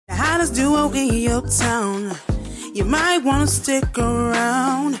let's do it in your town. You might wanna stick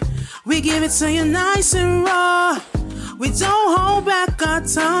around. We give it to you nice and raw. We don't hold back our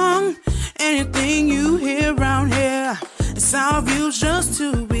tongue. Anything you hear around here, it's our views, just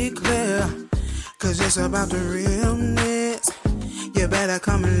to be clear. Cause it's about the realness. You better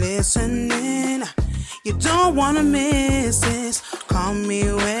come and listen in. You don't wanna miss this. Call me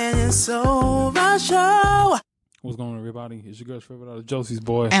when it's over, show. What's going on, everybody? It's your girl's favorite, Josie's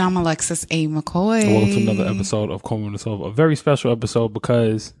boy. And I'm Alexis A. McCoy. And welcome to another episode of Coleman and Silver. A very special episode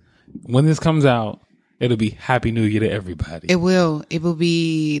because when this comes out, it'll be Happy New Year to everybody. It will. It will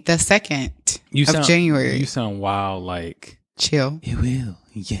be the 2nd of January. You sound wild, like... Chill. It will,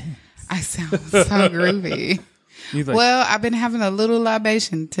 yes. I sound so groovy. Like, well, I've been having a little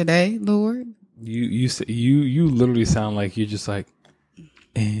libation today, Lord. You literally sound like you're just like,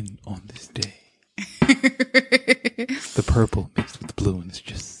 and on this day, the purple mixed with the blue, and it's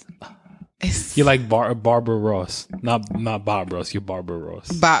just... You're like Barbara Ross. Not Bob Ross, you're Barbara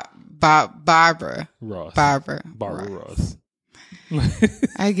Ross. Barbara Ross. Barbara Ross.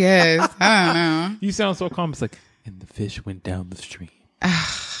 I guess. I don't know. You sound so calm. It's like, and the fish went down the stream.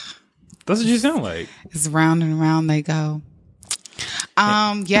 That's what you sound like. It's round and round they go.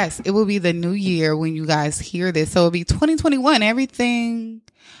 Yes, it will be the new year when you guys hear this. So it'll be 2021. Everything.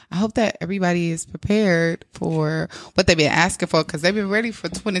 I hope that everybody is prepared for what they've been asking for, because they've been ready for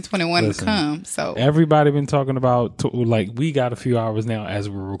 2021 to come. So everybody been talking about, like, we got a few hours now as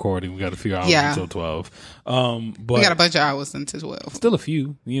we're recording. We got a few hours until 12. But we got a bunch of hours until 12. Still a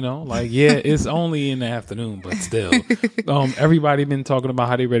few, like, yeah, it's only in the afternoon, but still. Everybody been talking about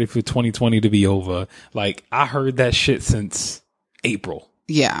how they ready for 2020 to be over. Like, I heard that shit since April.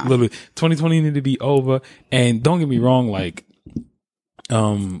 Yeah. Literally, 2020 need to be over. And don't get me wrong, like,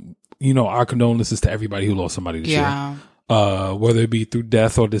 our condolences to everybody who lost somebody this year. Whether it be through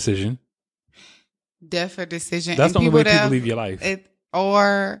death or decision. Death or decision. That's the only way people leave your life.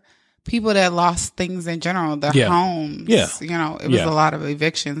 Or people that lost things in general, their homes. Yeah. It was a lot of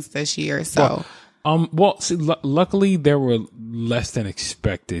evictions this year. So. Luckily there were less than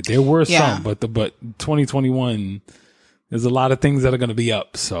expected. There were some, but 2021, there's a lot of things that are going to be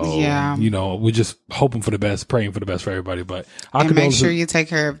up. So, we're just hoping for the best, praying for the best for everybody. But make sure you take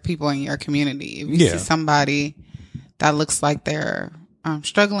care of people in your community. If you see somebody that looks like they're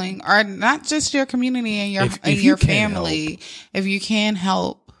struggling, or not just your community and your family, if you can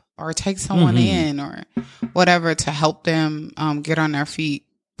help or take someone in or whatever to help them get on their feet,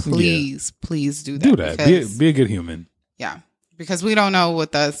 please do that. Do that. Be a good human. Yeah. Because we don't know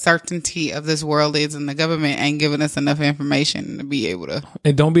what the certainty of this world is, and the government ain't giving us enough information to be able to.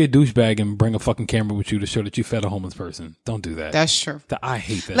 And don't be a douchebag and bring a fucking camera with you to show that you fed a homeless person. Don't do that. That's true. I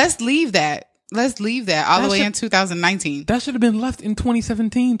hate that. Let's leave that all the way in 2019. That should have been left in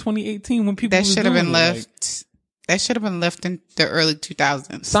 2017, 2018 when people. That should have been left. That should have been left in the early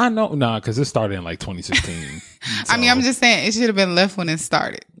 2000s. Side note, because it started in like 2016. So. I mean, I'm just saying it should have been left when it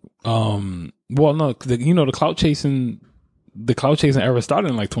started. Well, no, the clout chasing. The cloud chasing era started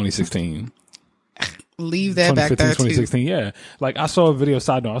in like 2016. Leave that back there 2016, too. Yeah. Like, I saw a video,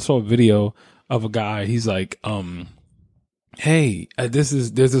 side note, of a guy. He's like, hey,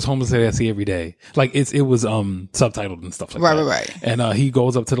 there's this homeless lady I see every day. Like, it was subtitled and stuff like that. Right. And he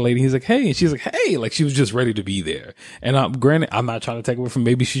goes up to the lady. He's like, hey, and she's like, hey, like she was just ready to be there. And granted, I'm not trying to take away from.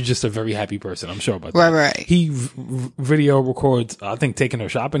 Maybe she's just a very happy person. I'm sure about that. Right. He video records, I think, taking her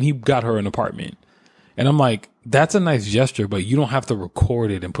shopping. He got her an apartment. And I'm like, that's a nice gesture, but you don't have to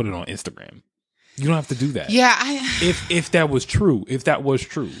record it and put it on Instagram. You don't have to do that. Yeah. If that was true.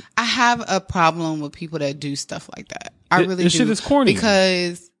 I have a problem with people that do stuff like that. I really do. This shit is corny.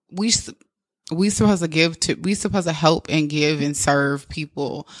 Because we supposed to help and give and serve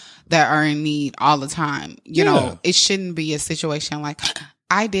people that are in need all the time. You know, it shouldn't be a situation like,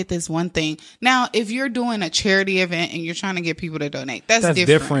 I did this one thing. Now, if you're doing a charity event and you're trying to get people to donate, that's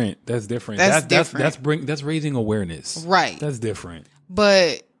different. That's different. That's raising awareness. Right. That's different.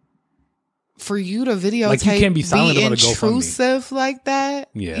 But for you to videotape, like, you can't be silent about a GoFundMe. Intrusive like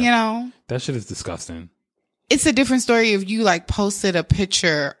that, that shit is disgusting. It's a different story if you like posted a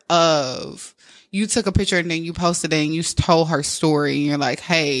picture of. You took a picture and then you posted it and you told her story and you're like,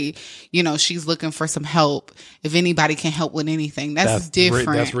 hey, she's looking for some help. If anybody can help with anything, that's different.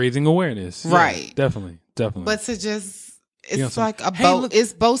 That's raising awareness. Right. Yeah, definitely. But to just, it's like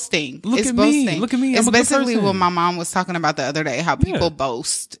it's boasting. Look at me. It's basically what my mom was talking about the other day, how people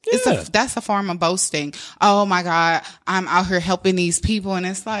boast. Yeah. That's a form of boasting. Oh my God, I'm out here helping these people. And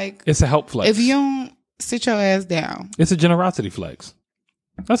it's like, it's a help flex. If you don't sit your ass down. It's a generosity flex.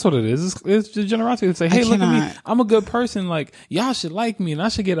 That's what it is. It's the generosity to say, hey, look at me. I'm a good person. Like, y'all should like me and I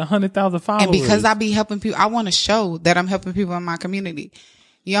should get 100,000 followers. And because I be helping people, I want to show that I'm helping people in my community.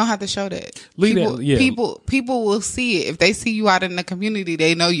 You don't have to show that. People will see it. If they see you out in the community,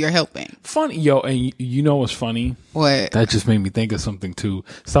 they know you're helping. Funny, yo, and you know what's funny? What? That just made me think of something too.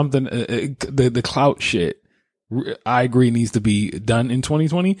 Something, the clout shit, I agree, needs to be done in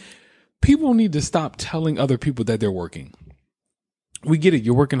 2020. People need to stop telling other people that they're working. We get it.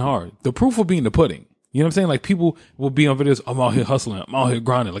 You're working hard. The proof will be in the pudding. You know what I'm saying? Like, people will be on videos. I'm out here hustling. I'm out here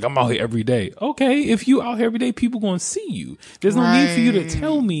grinding. Like, I'm out here every day. Okay. If you out here every day, people going to see you. There's no need for you to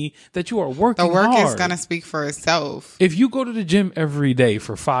tell me that you are working hard. The work is going to speak for itself. If you go to the gym every day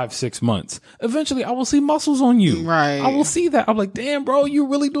for 5-6 months, eventually I will see muscles on you. Right. I will see that. I'm like, damn, bro, you're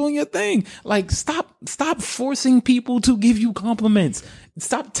really doing your thing. Like, stop forcing people to give you compliments.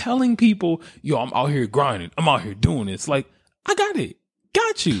 Stop telling people, yo, I'm out here grinding. I'm out here doing this. Like, I got it.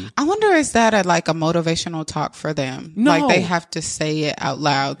 Got you. I wonder, is that a motivational talk for them? No. Like, they have to say it out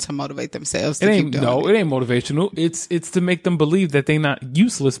loud to motivate themselves to keep doing it. No, it ain't motivational. It's to make them believe that they're not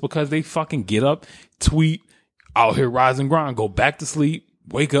useless because they fucking get up, tweet, out here rise and grind, go back to sleep,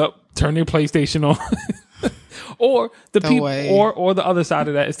 wake up, turn their PlayStation on. Or the people, or the other side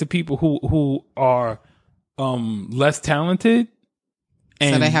of that is the people who are less talented.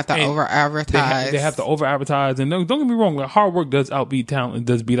 So they have to over-advertise. They have to over-advertise. And don't get me wrong, like, hard work does beat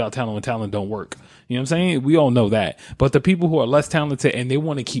out talent when talent don't work. You know what I'm saying? We all know that. But the people who are less talented and they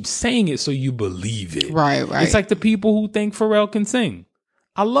want to keep saying it so you believe it. Right. It's like the people who think Pharrell can sing.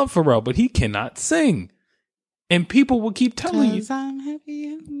 I love Pharrell, but he cannot sing. And people will keep telling you. I'm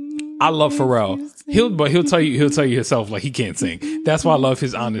happy. I love Pharrell. He'll tell you himself, like, he can't sing. That's why I love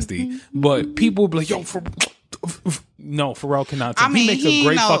his honesty. But people will be like, yo, no, Pharrell cannot sing. He makes a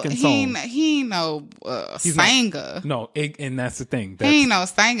great fucking song. He ain't no singer. And that's the thing. He ain't no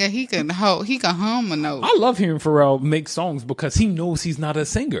singer. He can hum a note. I love hearing Pharrell make songs because he knows he's not a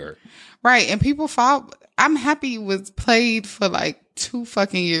singer. Right, and people fall. I'm happy it was played for like 2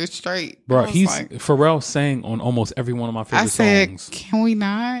 fucking years straight. Bro, Pharrell sang on almost every one of my favorite songs. Can we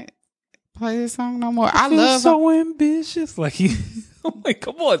not play this song no more? I love so ambitious. Like, I'm like,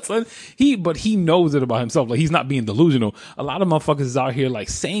 come on, son. But he knows it about himself. Like, he's not being delusional. A lot of motherfuckers is out here like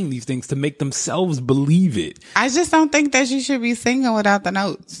saying these things to make themselves believe it. I just don't think that you should be singing without the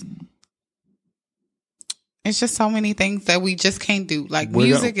notes. It's just so many things that we just can't do. Like,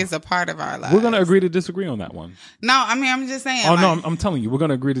 music is a part of our lives. We're going to agree to disagree on that one. No, I mean, I'm just saying. Oh, no, I'm telling you. We're going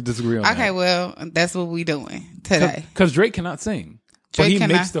to agree to disagree on that. Okay, well, that's what we doing today. Because Drake cannot sing. But he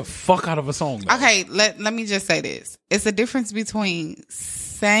makes the fuck out of a song, though. Okay, let me just say this. It's a difference between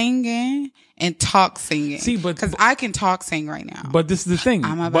singing and talk singing. See, because I can talk sing right now. But this is the thing.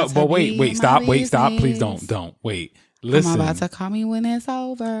 But wait, stop, please don't, wait. Listen. I'm about to call me when it's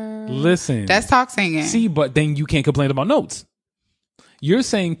over. Listen. That's talk singing. See, but then you can't complain about notes. You're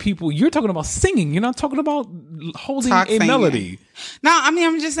saying you're talking about singing. You're not talking about holding a melody. No, I mean,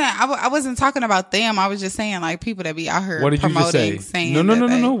 I'm just saying, I wasn't talking about them. I was just saying, like, people that be out here promoting, you just say? Saying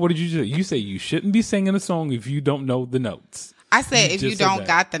no. What did you say? You say you shouldn't be singing a song if you don't know the notes. I said if you don't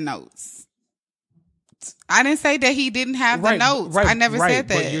got the notes. I didn't say that he didn't have the notes. I never said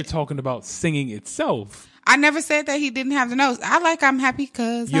that. But you're talking about singing itself. I never said that he didn't have the notes. I'm happy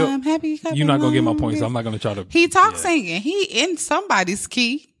because I'm happy. You're not going to get my point, so I'm not going to try to. He talks singing. He in somebody's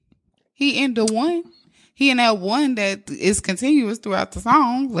key. He in the one. He in that one that is continuous throughout the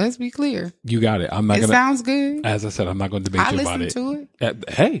song. Let's be clear. You got it. I'm not going to. It sounds good. As I said, I'm not going to debate you about it. I listen to it.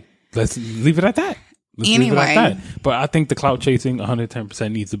 Hey, let's leave it at that. Leave it at that. But I think the clout chasing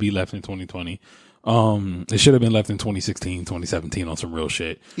 110% needs to be left in 2020. It should have been left in 2016, 2017 on some real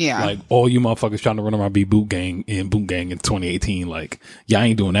shit. Yeah. Like, all you motherfuckers trying to run around be boot gang in 2018. Like, y'all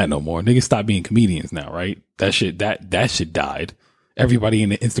ain't doing that no more. Niggas stop being comedians now, right? That shit died. Everybody in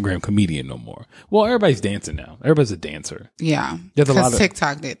the Instagram comedian no more. Well, everybody's dancing now. Everybody's a dancer. Yeah. Because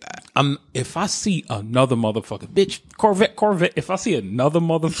TikTok did that. If I see another motherfucking bitch, Corvette, if I see another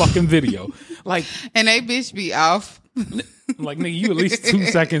motherfucking video, like. And they bitch be off. Like, nigga, you at least 2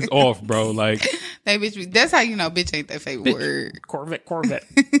 seconds off, bro. Like, they bitch be, that's how you know bitch ain't that favorite word. Corvette.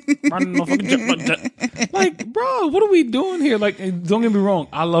 Running motherfucking jet. Like, bro, what are we doing here? Like, don't get me wrong.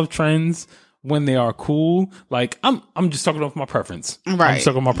 I love trends when they are cool. Like, I'm just talking off my preference. Right. I'm just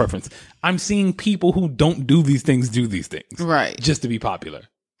talking about my preference. I'm seeing people who don't do these things do these things. Right. Just to be popular.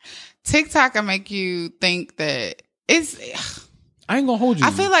 TikTok will make you think that I ain't gonna hold you.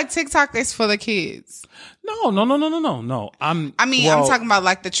 I feel like TikTok is for the kids. No. I'm talking about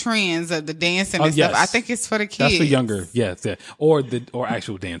like the trends of the dancing and stuff. I think it's for the kids. That's for younger, yes, yeah. Or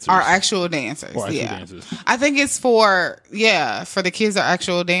actual dancers. Dancers. I think it's for the kids or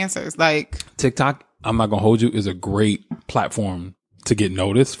actual dancers. Like TikTok, I'm not gonna hold you, is a great platform to get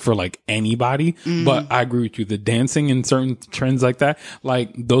noticed for like anybody. Mm-hmm. But I agree with you. The dancing and certain trends like that,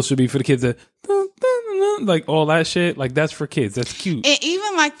 like those should be for the kids that like all that shit. Like that's for kids. That's cute. And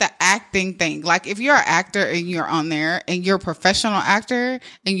even like the acting thing. Like if you're an actor and you're on there and you're a professional actor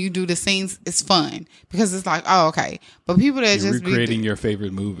and you do the scenes, it's fun because it's like, oh, okay. But people that you're just recreating your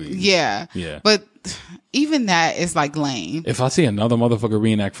favorite movie. Yeah. But even that is like lame. If I see another motherfucker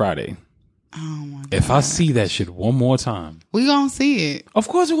reenact Friday. Oh my God. If I see that shit one more time, we gonna see it. Of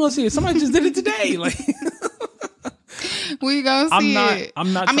course we gonna see it. Somebody just did it today. Like we gonna see it.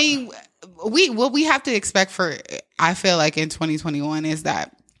 I mean, what we have to expect for, I feel like in 2021 is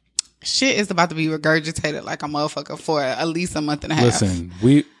that shit is about to be regurgitated like a motherfucker for at least a month and a half. Listen,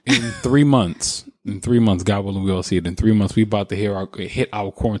 we in 3 months, God willing, we all see it. In 3 months, we about to hit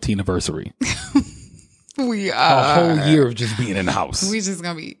our quarantine anniversary. We are a whole year of just being in the house. We just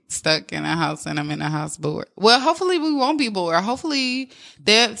gonna be stuck in a house, and I'm in a house bored. Well, hopefully we won't be bored. Hopefully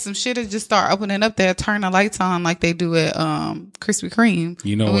there some shit will just start opening up there, turn the lights on like they do at Krispy Kreme.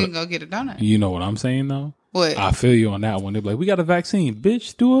 You know what? We can go get a donut. You know what I'm saying though? What? I feel you on that one. They're like, we got a vaccine,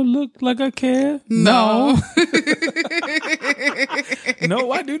 bitch. Do I look like I care? No.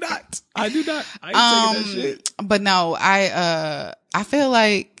 No, I do not. I ain't taking that shit. But no, I feel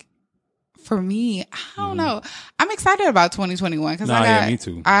like. For me, I don't know. I'm excited about 2021 because me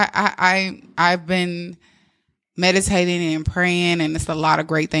too. I've been meditating and praying, and it's a lot of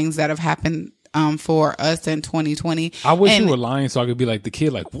great things that have happened for us in 2020. I wish you were lying so I could be like the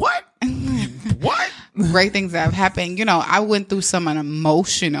kid, like what? What? Great things that have happened. You know, I went through some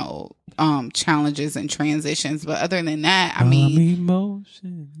emotional challenges and transitions, but other than that, I mean, I'm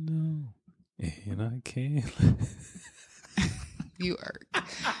emotional, and I can't. You are.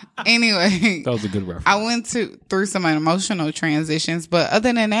 Anyway. That was a good reference. I went through some emotional transitions, but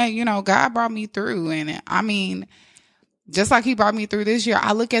other than that, you know, God brought me through. And I mean, just like he brought me through this year,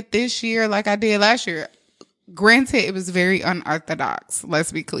 I look at this year like I did last year. Granted, it was very unorthodox.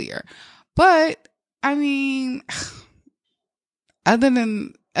 Let's be clear. But I mean, other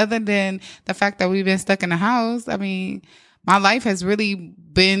than the fact that we've been stuck in the house, I mean, my life has really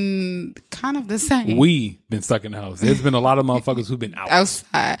been kind of the same. We been stuck in the house. There's been a lot of motherfuckers who've been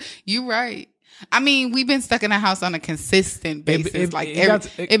outside. You right. I mean, we've been stuck in the house on a consistent basis. It been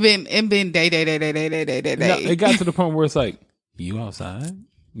day. It got to the point where it's like, you outside?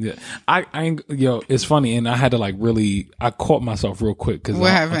 Yeah. It's funny, and I had to like really, I caught myself real quick because what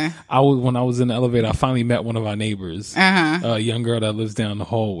happened? When I was in the elevator, I finally met one of our neighbors, a young girl that lives down the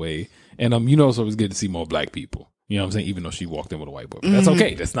hallway, and it's always good to see more black people. You know what I'm saying? Even though she walked in with a white boy. But that's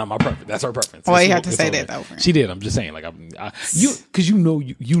okay. That's not my preference. That's her preference. Well, you have to say that though. She did. I'm just saying, like, because you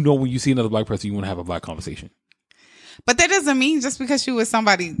know when you see another black person, you want to have a black conversation. But that doesn't mean just because she was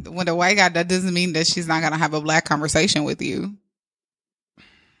somebody with a white guy, that doesn't mean that she's not going to have a black conversation with you.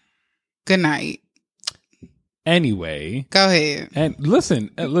 Good night. Anyway, go ahead and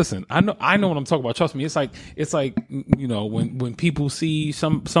listen. I know what I'm talking about. Trust me. It's like when people see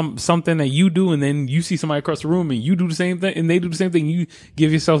something that you do, and then you see somebody across the room, and you do the same thing, and they do the same thing. You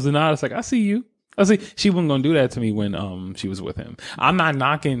give yourselves the nod. It's like, I see you. I see. She wasn't gonna do that to me when she was with him. I'm not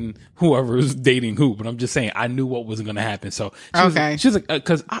knocking whoever was dating who, but I'm just saying I knew what was gonna happen. So she was like,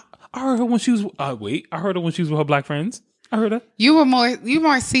 because I heard her when she was. I heard her when she was with her black friends. I heard her. You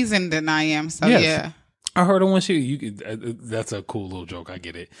more seasoned than I am. So yes. Yeah. I heard her when that's a cool little joke. I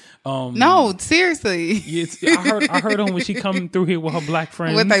get it. No, seriously. I heard her when she come through here with her black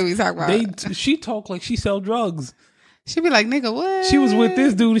friends. What they we talk about? She talk like she sell drugs. She be like, nigga, what? She was with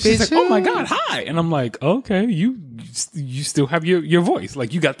this dude and she's like, oh my God, hi. And I'm like, okay, you still have your voice.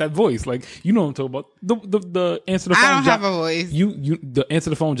 Like you got that voice. Like, you know what I'm talking about. The answer the phone I don't have a voice. The answer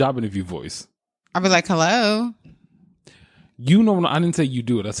the phone job interview voice. I'll be like, hello. You know, I didn't say you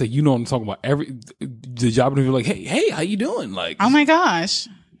do it. I said, you know what I'm talking about. The job interview, like, hey, how you doing? Like, oh my gosh,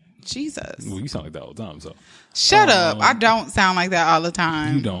 Jesus. Well, you sound like that all the time. So shut up. I don't sound like that all the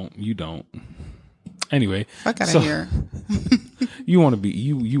time. You don't. Anyway, fuck out of here. You want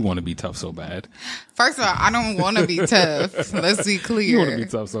to be tough so bad. First of all, I don't want to be tough. Let's be clear. You want to be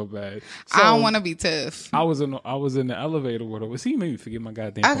tough so bad. So, I don't want to be tough. I was in the elevator with her. See, you made me forget my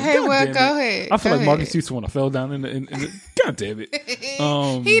goddamn phone. Okay, well, go ahead. I feel like Marcus Houston when I fell down in the God damn it.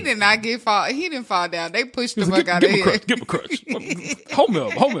 He did not He didn't fall down. They pushed the fuck out of here. Give him a crutch. Hold me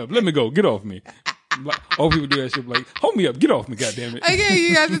up. Let me go. Get off me. Like, old people do that shit. Like, hold me up, get off me, goddammit. Okay,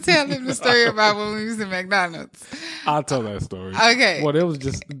 you got to tell them the story about when we was in McDonald's. I'll tell that story. Okay. Well, it was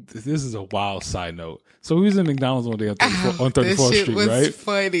just. This is a wild side note. So we was in McDonald's one day on 34th Street, right?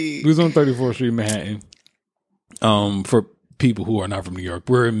 Funny. We was on 34th Street, Manhattan. For people who are not from New York,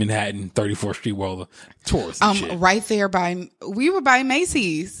 we're in Manhattan, 34th Street, well, tourists. Right there we were by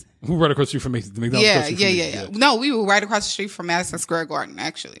Macy's. We were right across the street from Macy's. The McDonald's Yeah. No, we were right across the street from Madison Square Garden,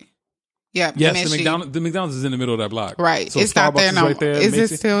 actually. Yeah. Yes, the McDonald's is in the middle of that block. Right. So it's Starbucks not there no right there. Is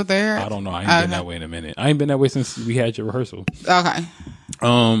it still there? I don't know. I ain't been that way in a minute. I ain't been that way since we had your rehearsal. Okay.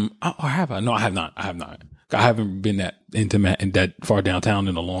 Or have I? No, I have not. I haven't been that far downtown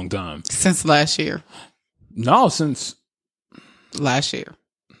in a long time. Since last year. No, since last year.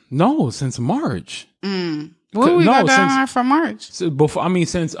 No, since March. Well, we got down for March.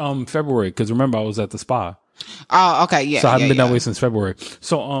 Since February, because remember I was at the spa. Oh, okay, yeah. So I haven't been that way since February.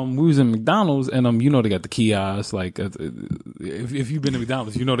 So we was in McDonald's, and you know they got the kiosks. Like if you've been to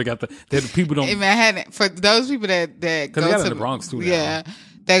McDonald's, you know they got the people don't. In Manhattan, for those people that go they got to the Bronx too. Yeah,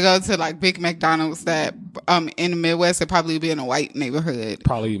 they go to like big McDonald's that in the Midwest, it probably be in a white neighborhood,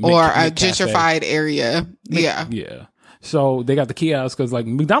 probably or a gentrified area. Yeah. So they got the kiosks because like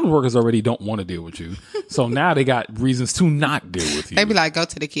McDonald's workers already don't want to deal with you. So now they got reasons to not deal with you. They be like, go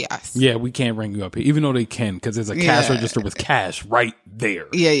to the kiosk. Yeah, we can't bring you up here, even though they can because there's a cash register with cash right there.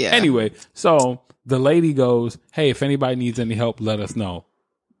 Yeah. Anyway, so the lady goes, hey, if anybody needs any help, let us know.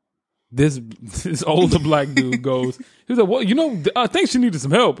 This older black dude goes, he's like, well, I think she needed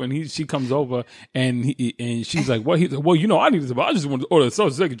some help. And she comes over and she's like, what? He's like, well, I needed some, I just wanted to order a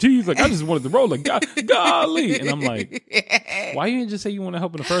sausage, egg, and cheese. Like, I just wanted to roll. Like, golly. And I'm like, why you didn't just say you want to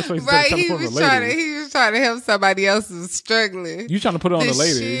help in the first place? Right. He was trying to help somebody else who's struggling. You trying to put it on the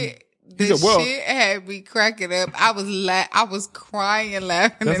lady. Shit had me cracking up. I was crying and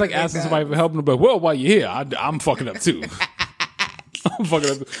laughing. That's like asking somebody for help, but well, while you're here, I'm fucking up too. I'm fucking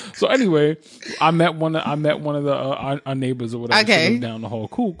up. So anyway, I met one of the our neighbors or whatever. Okay. She lived down the hall.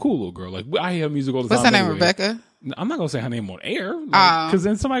 Cool little girl. Like I hear music all the time. What's her name? Anyway. Rebecca. I'm not gonna say her name on air because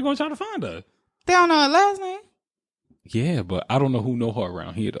then somebody gonna try to find her. They don't know her last name. Yeah, but I don't know who know her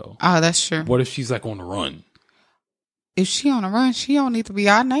around here though. Oh, that's true. What if she's like on the run? If she on the run, she don't need to be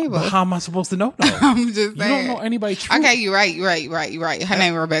our neighbor. But how am I supposed to know though? I'm just saying. You don't know anybody Truth. Okay, you're right. Her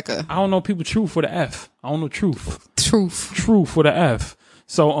name Rebecca. I don't know people Truth for the F. I don't know Truth. Truth for the F.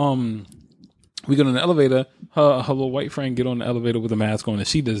 So we get on the elevator. Her little white friend get on the elevator with a mask on, and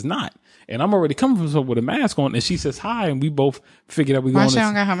she does not. And I'm already coming from her with a mask on, and she says hi, and we both figured out we going. Why she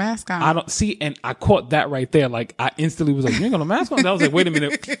don't got her mask on? I don't see, and I caught that right there. Like I instantly was like, "You ain't got no mask on." And I was like, "Wait a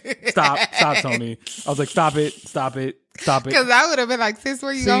minute, stop, Tony." I was like, "Stop it." Because I would have been like, sis,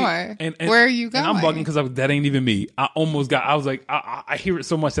 where you going? And where are you going? And I'm bugging because that ain't even me. I was like, I hear it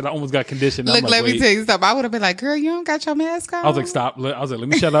so much that I almost got conditioned. Look, like, let me tell you something. I would have been like, girl, you don't got your mask on? I was like, stop. I was like, let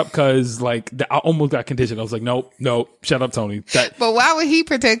me shut up because like I almost got conditioned. I was like, nope, shut up, Tony. But why would he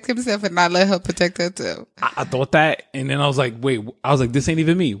protect himself and not let her protect her too? I thought that. And then I was like, wait, this ain't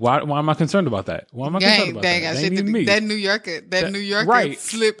even me. Why am I concerned about that? Why am I concerned about that? That ain't even me. That New Yorker right.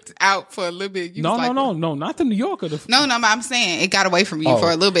 Slipped out for a little bit. No, not the New Yorker. No, I'm saying it got away from you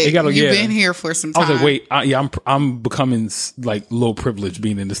for a little bit. You've been here for some time. I was like, wait, I'm becoming like low privilege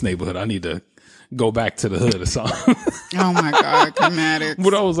being in this neighborhood. I need to go back to the hood or something. Oh my God, dramatic.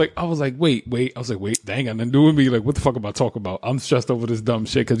 But I was like, wait. I was like, wait, that ain't got nothing to do with me. Like, what the fuck am I talking about? I'm stressed over this dumb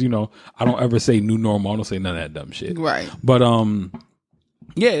shit because I don't ever say new normal. I don't say none of that dumb shit. Right. But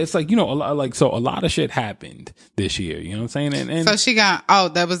yeah, it's like, a lot of shit happened this year. You know what I'm saying? And so she got.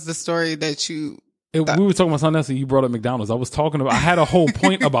 that was the story that you. We were talking about something else and you brought up McDonald's. I had a whole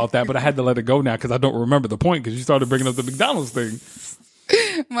point about that, but I had to let it go now because I don't remember the point because you started bringing up the McDonald's thing.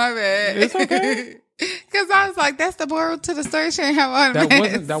 My bad. It's okay. Because I was like, that's the moral to the story. She ain't have on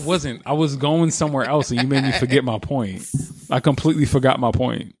That wasn't. I was going somewhere else and you made me forget my point. I completely forgot my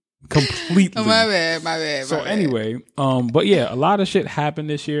point. Completely. Oh, my bad. So anyway, but yeah, a lot of shit happened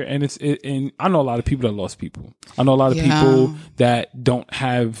this year, and and I know a lot of people that lost people. I know a lot of people that don't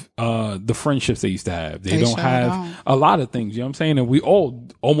have the friendships they used to have. They don't have a lot of things. You know what I'm saying? And we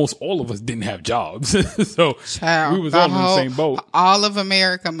almost all of us didn't have jobs, so we was all in the same boat. All of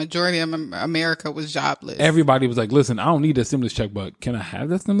America, majority of America was jobless. Everybody was like, "Listen, I don't need a stimulus check, but can I have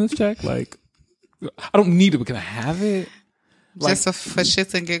that stimulus check? Like, I don't need it, but can I have it?" Like, just for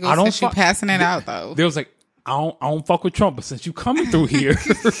shits and giggles, since you passing it out though. They was like, I don't fuck with Trump, but since you coming through here,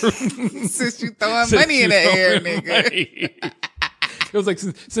 since you throwing money in the air, nigga. It was like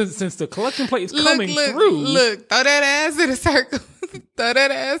since the collection plate is coming through. Look, throw that ass in a circle. Throw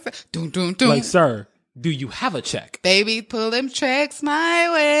that ass. Doom. Like, sir, do you have a check? Baby, pull them checks my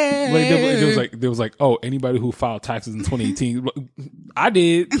way. Like, there was like, oh, anybody who filed taxes in 2018, I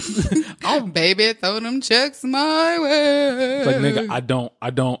did. Oh, baby, throw them checks my way. Like, nigga, I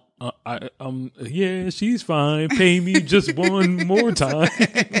don't. Yeah, she's fine. Pay me just one more time.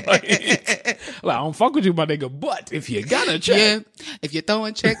 like, I don't fuck with you, my nigga. But if you got a check, yeah, if you're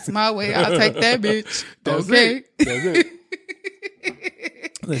throwing checks my way, I'll take that bitch. That's it.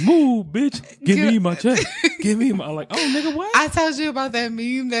 Like, move, bitch. Give me my check. Give me my, like, oh, nigga, what? I told you about that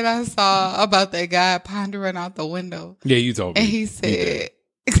meme that I saw about that guy pondering out the window. Yeah, you told me. And he said,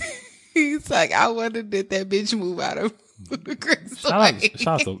 he's like, I wonder did that bitch move out of Ludacris. Shout out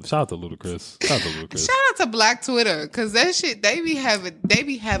to Ludacris. Shout out to Black Twitter, because that shit, they be having I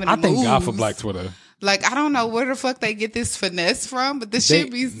thank moves. God for Black Twitter. Like, I don't know where the fuck they get this finesse from, but this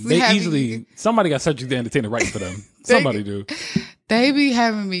shit be easily, somebody got Cedric the Entertainer writing for them. Somebody do. They be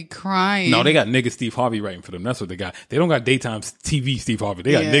having me crying. No, they got nigga Steve Harvey writing for them. That's what they got. They don't got daytime TV Steve Harvey.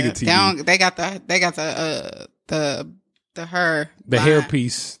 They got nigga TV. They got the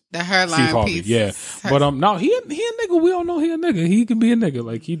hairpiece. The hairline Steve Harvey, piece. Yeah. But no, he a nigga. We all know he a nigga. He can be a nigga.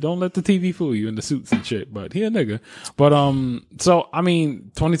 Like, he don't let the TV fool you in the suits and shit. But he a nigga. But so I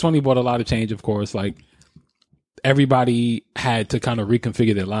mean, 2020 brought a lot of change, of course. Like, everybody had to kind of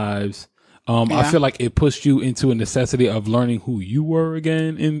reconfigure their lives. I feel like it pushed you into a necessity of learning who you were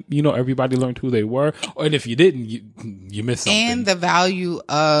again, and everybody learned who they were. And if you didn't, you missed something. And the value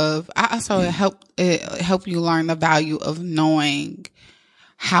of it helped you learn the value of knowing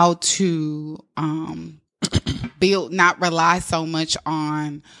how to build, not rely so much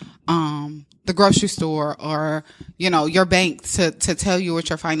on the grocery store or your bank to tell you what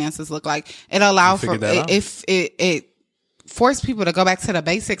your finances look like. It allowed for it force people to go back to the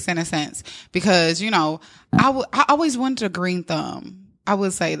basics in a sense, because I always wanted a green thumb. I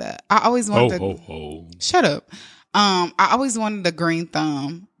would say that I always wanted shut up. I always wanted a green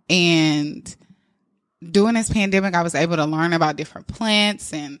thumb, and during this pandemic, I was able to learn about different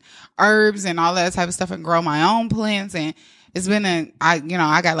plants and herbs and all that type of stuff, and grow my own plants. And it's been I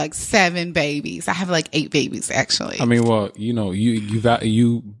got like 7 babies. I have like 8 babies actually. I mean, well,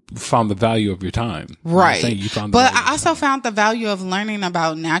 you found the value of your time, right? But I also found the value of learning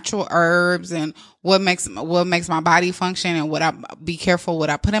about natural herbs and what makes my body function, and what I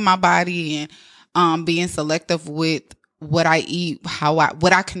put in my body, and being selective with what I eat,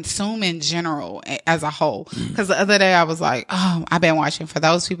 what I consume in general as a whole. Because the other day I was like, I've been watching, for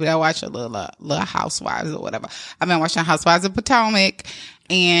those people that watch a little Housewives or whatever, I've been watching Housewives of Potomac,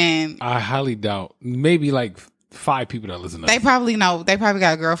 and I highly doubt, maybe like 5 people that listen to They probably know. They probably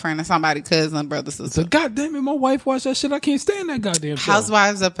got a girlfriend or somebody, cousin, brother, sister. So, goddamn it, my wife watched that shit. I can't stand that goddamn show.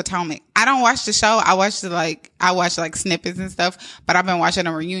 Housewives of Potomac. I don't watch the show. I watch like snippets and stuff, but I've been watching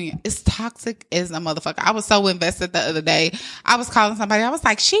a reunion. It's toxic as a motherfucker. I was so invested the other day. I was calling somebody. I was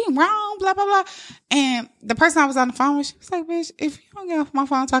like, she wrong, blah, blah, blah. And the person I was on the phone with, she was like, bitch, if you don't get off my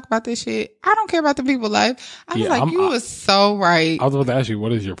phone and talk about this shit, I don't care about the people's life. I was like, you was so right. I was about to ask you,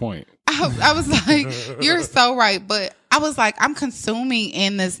 what is your point? I was like, you're so right. But I was like, I'm consuming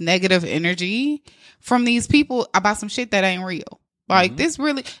in this negative energy from these people about some shit that ain't real. Like, this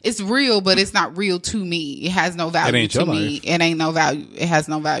really, it's real, but it's not real to me. It has no value to me. It ain't no value. It has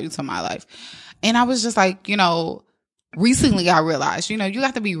no value to my life. And I was just like, recently I realized, you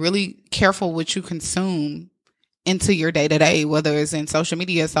have to be really careful what you consume into your day to day, whether it's in social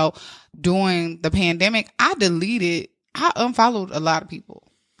media. So during the pandemic, I unfollowed a lot of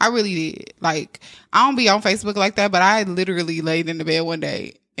people. I really did. Like, I don't be on Facebook like that, but I literally laid in the bed one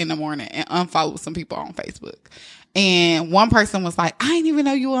day in the morning and unfollowed some people on Facebook. And one person was like, I didn't even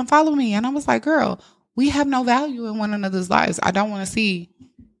know you unfollowed me. And I was like, girl, we have no value in one another's lives. I don't want to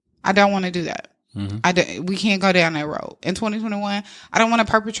do that. We can't go down that road. In 2021, I don't want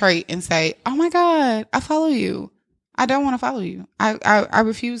to perpetrate and say, oh my God, I follow you. I don't want to follow you. I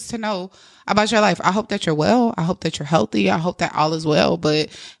refuse to know about your life. I hope that you're well. I hope that you're healthy. I hope that all is well. But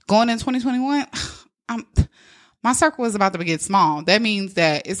going in 2021, my circle is about to get small. That means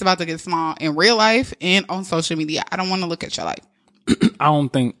that it's about to get small in real life and on social media. I don't want to look at your life. I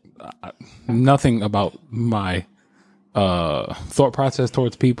don't think nothing about my thought process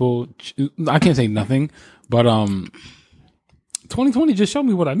towards people. I can't say nothing, but 2020 just showed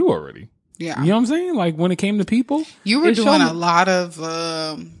me what I knew already. Yeah. You know what I'm saying? Like, when it came to people, you were doing a lot of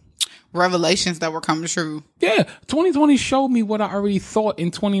revelations that were coming true. Yeah. 2020 showed me what I already thought in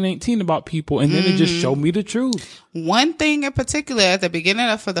 2019 about people, and then it just showed me the truth. One thing in particular at the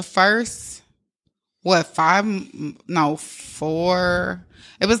beginning for the first, 4?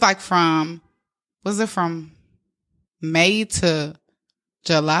 It was like from May to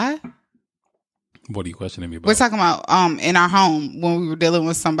July? What are you questioning me about? We're talking about in our home when we were dealing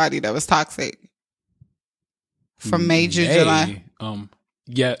with somebody that was toxic. From May to July.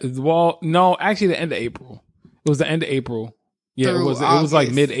 Yeah. Well, no, actually the end of April. It was the end of April. Yeah, it was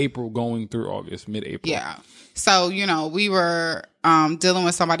like mid-April going through August, mid-April. Yeah. So, we were dealing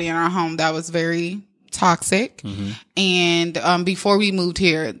with somebody in our home that was very toxic. Mm-hmm. And before we moved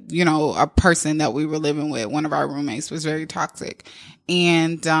here, a person that we were living with, one of our roommates, was very toxic.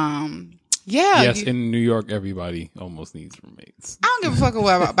 And yes, in New York, everybody almost needs roommates. I don't give a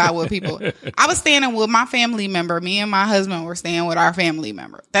fuck about what people. I was staying with my family member. Me and my husband were staying with our family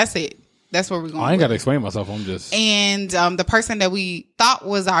member. That's it. That's where we're going. I ain't got to explain myself. I'm just. And the person that we thought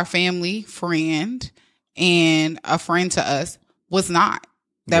was our family friend and a friend to us was not.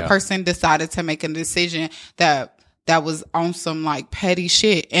 That person decided to make a decision that was on some like petty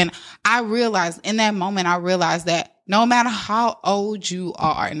shit. And I realized in that moment, that no matter how old you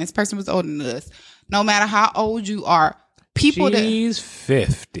are, and this person was older than us, no matter how old you are, She's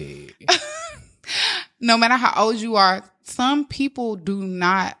 50. No matter how old you are, some people do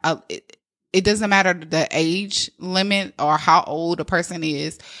not. It doesn't matter the age limit or how old a person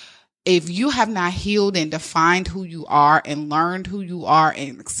is. If you have not healed and defined who you are and learned who you are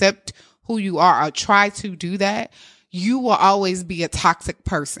and accept who you are or try to do that, you will always be a toxic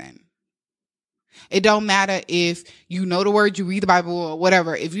person. It don't matter if you know the word, you read the Bible or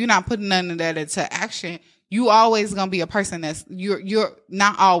whatever. If you're not putting none of that into action, you always going to be a person that's you're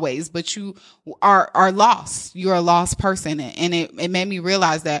not always, but you are lost. You're a lost person. And it made me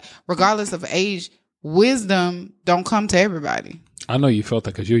realize that regardless of age, wisdom don't come to everybody. I know you felt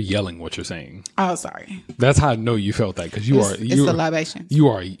that because you're yelling what you're saying. Oh, sorry. That's how I know you felt that because it's the libation. You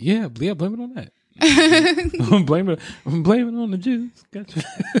are. Yeah. Blame it on that. blame it on the Jews. Gotcha.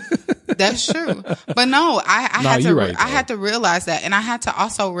 That's true. But no, I had to realize that. And I had to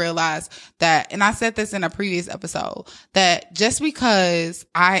also realize that, and I said this in a previous episode, that just because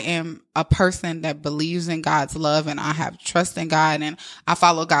I am a person that believes in God's love and I have trust in God and I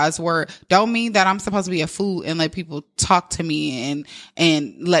follow God's word, don't mean that I'm supposed to be a fool and let people talk to me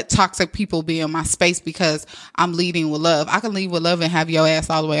and let toxic people be in my space because I'm leading with love. I can lead with love and have your ass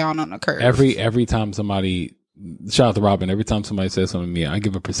all the way on the curve. Every time somebody, shout out to Robin, every time somebody says something to me, I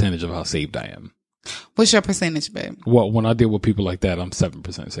give a percentage of how saved I am. What's your percentage, babe? Well, when I deal with people like that, I'm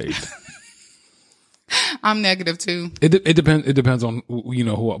 7% saved. I'm negative too. It depends on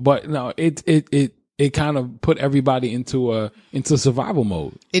who, but no, it kind of put everybody into survival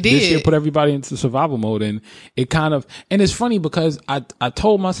mode. It did. This year put everybody into survival mode, and and it's funny because I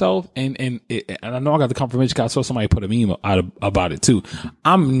told myself, and I know I got the confirmation because I saw somebody put a meme about it too.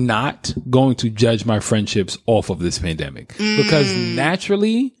 I'm not going to judge my friendships off of this pandemic because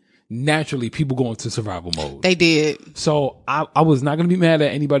naturally people go into survival mode. They did. So I was not going to be mad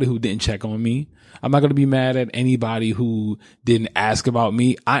at anybody who didn't check on me. I'm not going to be mad at anybody who didn't ask about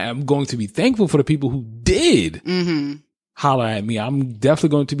me. I am going to be thankful for the people who did holler at me. I'm definitely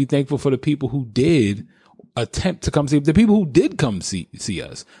going to be thankful for the people who did attempt to come see, the people who did come see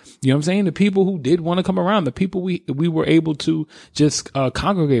us. You know what I'm saying? The people who did want to come around, the people we were able to just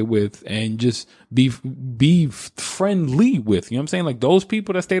congregate with and just be friendly with. You know what I'm saying? Like those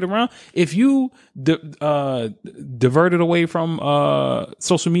people that stayed around. If you diverted away from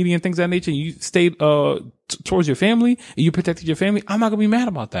social media and things of that nature, and you stayed towards your family and you protected your family, I'm not gonna be mad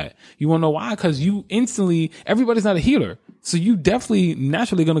about that. You wanna know why? Because you instantly, everybody's not a healer, so you definitely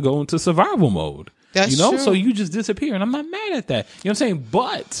naturally gonna go into survival mode. That's true. So you just disappear, and I'm not mad at that. You know what I'm saying?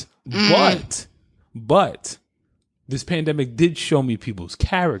 But this pandemic did show me people's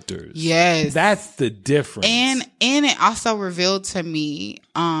characters. Yes. That's the difference. And it also revealed to me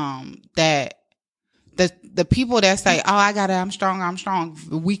that the people that say, "Oh, I'm strong,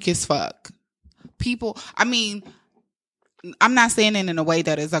 weak as fuck." People, I mean, I'm not saying it in a way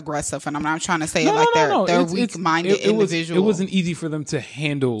that is aggressive, and I'm not trying to say it like they're weak-minded individuals. It wasn't easy for them to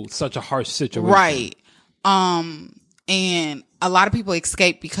handle such a harsh situation. Right. And a lot of people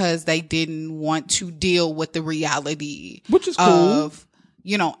escaped because they didn't want to deal with the reality. Which is cool. Of,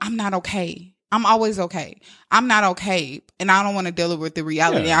 I'm not okay. I'm always okay. I'm not okay. And I don't want to deal with the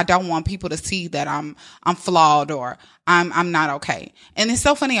reality. Yeah. I don't want people to see that I'm flawed or I'm not okay. And it's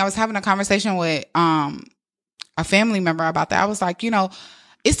so funny. I was having a conversation with, a family member about that. I was like,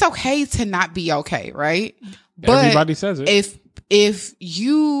 it's okay to not be okay, right? But everybody says it. If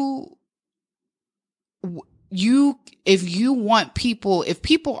you want people, if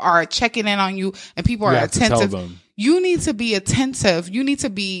people are checking in on you and people are attentive, you need to be attentive. You need to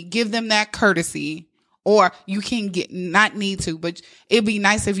give them that courtesy Or you can not need to, but it'd be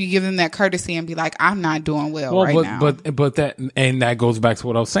nice if you give them that courtesy and be like, I'm not doing well right now. But that goes back to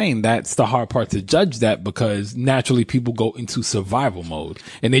what I was saying. That's the hard part to judge that, because naturally people go into survival mode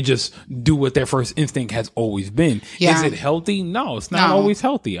and they just do what their first instinct has always been. Yeah. Is it healthy? No, it's not always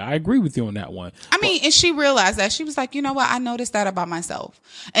healthy. I agree with you on that one. And she realized that. She was like, you know what? I noticed that about myself.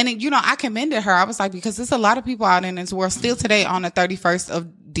 And, I commended her. I was like, because there's a lot of people out in this world still today on the 31st of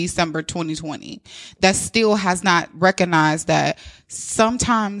December 2020 that still has not recognized that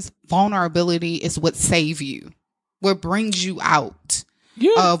sometimes vulnerability is what saves you, what brings you out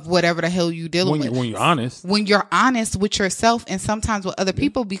of whatever the hell you're dealing with. When you're honest. When you're honest with yourself and sometimes with other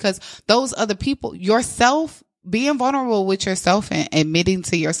people, because those other people, yourself, being vulnerable with yourself and admitting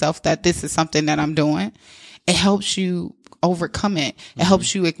to yourself that this is something that I'm doing, it helps you overcome it. It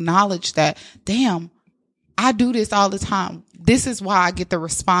helps you acknowledge that, damn, I do this all the time. This is why I get the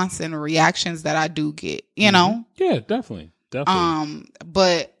response and the reactions that I do get, you know? Yeah, definitely.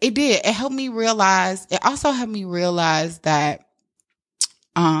 But it helped me realize, it also helped me realize that,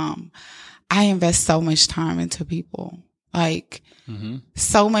 I invest so much time into people, like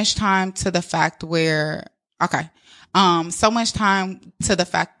so much time to the fact where, so much time to the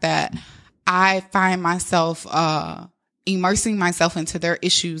fact that I find myself, immersing myself into their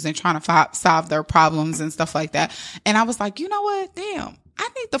issues and trying to solve their problems and stuff like that. And I was like, you know what? Damn, I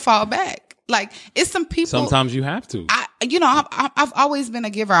need to fall back. Like, it's some people. Sometimes you have to. I've always been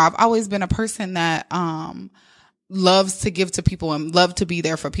a giver. I've always been a person that loves to give to people and love to be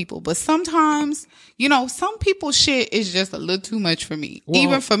there for people. But sometimes, some people's shit is just a little too much for me,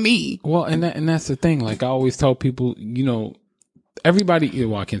 even for me. Well, and that's the thing. Like, I always tell people, everybody,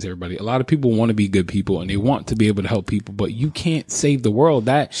 well, I can't say everybody. A lot of people want to be good people and they want to be able to help people, but you can't save the world.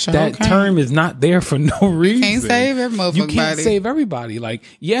 That term is not there for no reason. You can't save everybody. You can't save everybody. Like,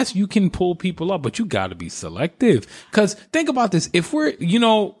 yes, you can pull people up, but you got to be selective. Because think about this. If we're,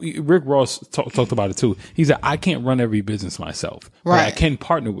 Rick Ross talked about it too. He said, I can't run every business myself, but I can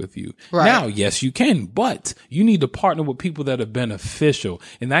partner with you. Right. Now, yes, you can, but you need to partner with people that are beneficial.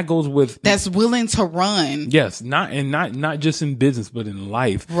 And that goes with. That's willing to run. Yes. Not just in business, but in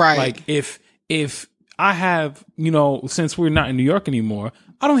life. Right. Like, if I have, since we're not in New York anymore,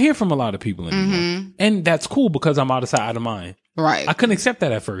 I don't hear from a lot of people anymore. And that's cool because I'm out of sight, out of mind. Right. I couldn't accept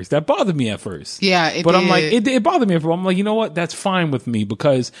that at first. That bothered me at first. Yeah, but I'm like, it bothered me at first. I'm like, you know what? That's fine with me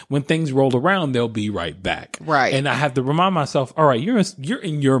because when things roll around, they'll be right back. Right. And I have to remind myself, all right, you're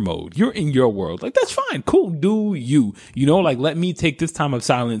in your mode. You're in your world. Like, that's fine. Cool. Do you. Like, let me take this time of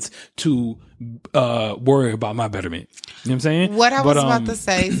silence to worry about my betterment. You know what I'm saying? What I was about to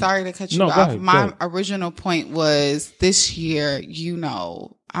say, sorry to cut you off. Ahead, my original point was this year,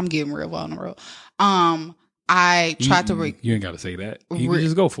 I'm getting real vulnerable. I tried to you ain't got to say that. You can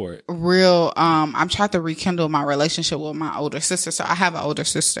just go for it. I'm trying to rekindle my relationship with my older sister. So I have an older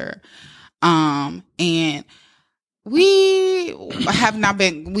sister. And we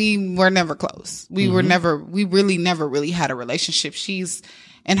were never close. We really never really had a relationship. She's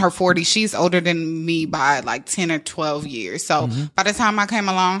in her 40s. She's older than me by like 10 or 12 years. So by the time I came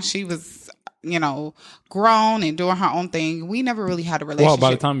along, she was, grown and doing her own thing. We never really had a relationship. Well,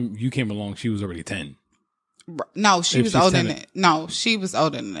 by the time you came along, she was already 10. No, she was older than that. No, she was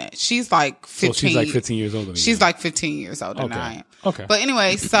older than that. She's like 15. So she's like 15 years older than you. She's like 15 years older than I am. Okay. But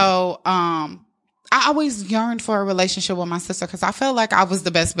anyway, so I always yearned for a relationship with my sister because I felt like I was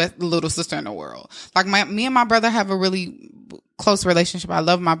the best little sister in the world. Like me and my brother have a really close relationship. I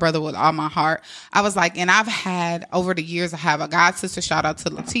love my brother with all my heart. I was like, and I've had over the years, I have a god sister. Shout out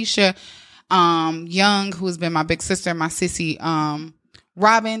to Letitia Young, who has been my big sister, my sissy,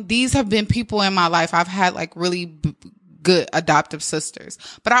 Robin. These have been people in my life. I've had like really good adoptive sisters,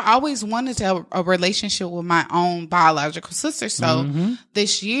 but I always wanted to have a relationship with my own biological sister. So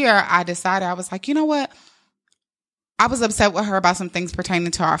this year I decided, I was like, you know what? I was upset with her about some things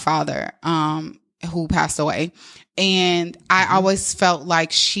pertaining to our father, who passed away. And I always felt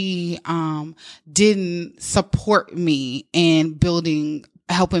like she, didn't support me in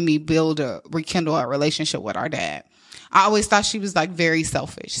helping me rekindle a relationship with our dad. I always thought she was like very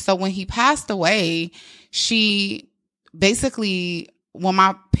selfish. So when he passed away, she basically, when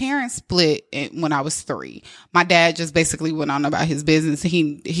my parents split when I was 3, my dad just basically went on about his business.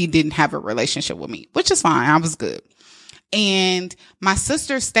 He didn't have a relationship with me, which is fine. I was good. And my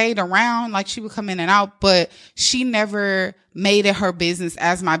sister stayed around, like she would come in and out, but she never made it her business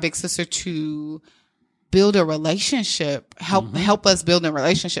as my big sister to build a relationship, help us build a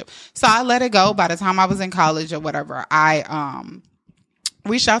relationship. So I let it go. By the time I was in college or whatever, I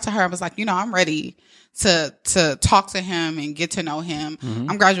reached out to her and was like, I'm ready to talk to him and get to know him.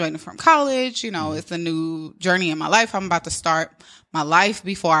 I'm graduating from college. You know, it's a new journey in my life. I'm about to start my life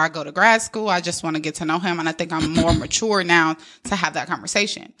before I go to grad school. I just want to get to know him. And I think I'm more mature now to have that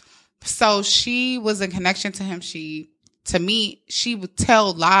conversation. So she was in connection to him. She would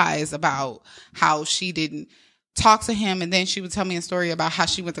tell lies about how she didn't talk to him. And then she would tell me a story about how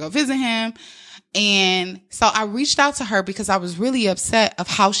she went to go visit him. And so I reached out to her because I was really upset of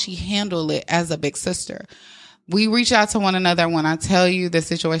how she handled it as a big sister. We reached out to one another. When I tell you, the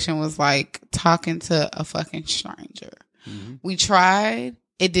situation was like talking to a fucking stranger. We tried.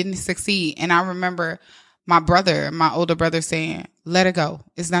 It didn't succeed. And I remember my older brother saying, let it go.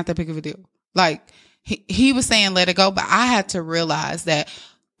 It's not that big of a deal. Like he was saying, let it go. But I had to realize that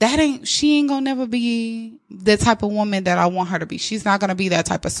she ain't gonna never be the type of woman that I want her to be. She's not gonna be that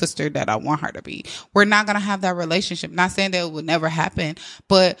type of sister that I want her to be. We're not gonna have that relationship. Not saying that it would never happen,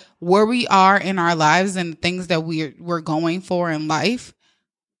 but where we are in our lives and the things that we're going for in life,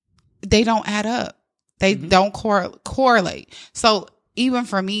 they don't add up. They don't correlate. So even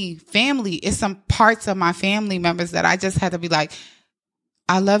for me, family, it's some parts of my family members that I just had to be like,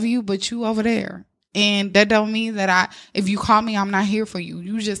 I love you, but you over there. And that don't mean that if you call me, I'm not here for you.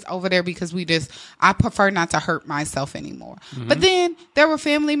 You just over there because I prefer not to hurt myself anymore. But then there were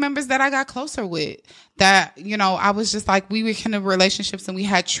family members that I got closer with that, you know, I was just like, we were kind of relationships and we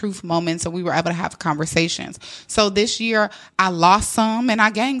had truth moments and we were able to have conversations. So this year I lost some and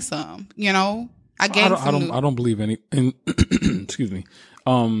I gained some, you know, I don't believe excuse me.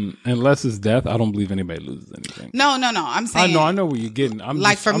 Unless it's death, I don't believe anybody loses anything. No. I'm saying I know where you're getting.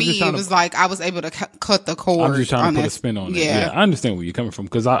 For me, it was like I was able to cut the cord. I'm just trying to put a spin on it. Yeah, I understand where you're coming from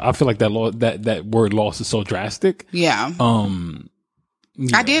because I feel like that word loss is so drastic. Yeah.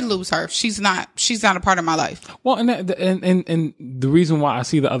 I did lose her. She's not a part of my life. Well, and the reason why I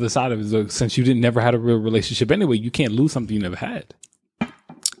see the other side of it is since you never had a real relationship anyway, you can't lose something you never had.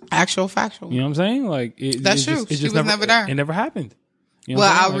 Actual factual. You know what I'm saying? Like that's true. She was never there. It never happened. You know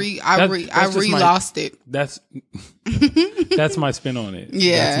I re-lost it. That's my spin on it.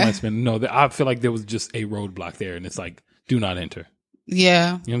 Yeah. That's my spin. No, I feel like there was just a roadblock there and it's like, do not enter. Yeah.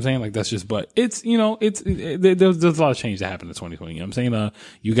 You know what I'm saying? Like that's just, but it's, you know, there's a lot of change that happened in 2020. You know what I'm saying?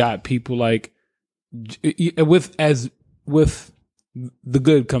 You got people like, with the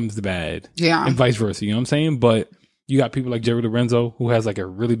good comes the bad. Yeah. And vice versa. You know what I'm saying? But you got people like Jerry Lorenzo, who has like a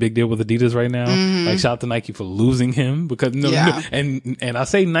really big deal with Adidas right now. Like shout out to Nike for losing him because and I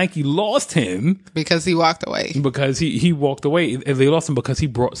say Nike lost him because he walked away. Because he walked away. They lost him because he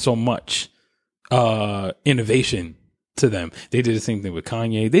brought so much innovation to them. They did the same thing with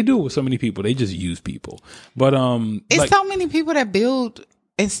Kanye. They do it with so many people. They just use people. But it's so many people that build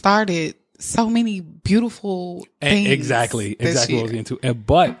and started so many beautiful things. Exactly what I was into.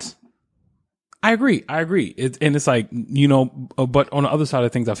 But I agree. It's like, you know, but on the other side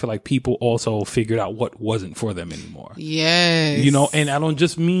of things, I feel like people also figured out what wasn't for them anymore. Yes. You know, and I don't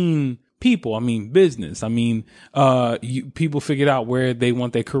just mean people. I mean business. I mean, people figured out where they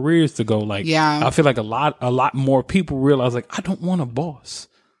want their careers to go. Like, yeah. I feel like a lot more people realize like, I don't want a boss.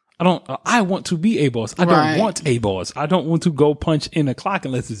 I want to be a boss. I don't want a boss. I don't want to go punch in a clock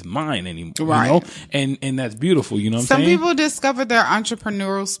unless it's mine anymore. Right. You know? And that's beautiful. You know what I'm saying? Some people discover their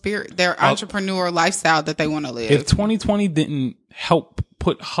entrepreneurial spirit, their entrepreneurial lifestyle that they want to live. If 2020 didn't help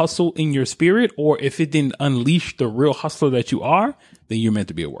put hustle in your spirit, or if it didn't unleash the real hustler that you are, then you're meant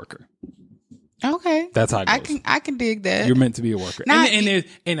to be a worker. Okay. That's how it goes. I can dig that. You're meant to be a worker.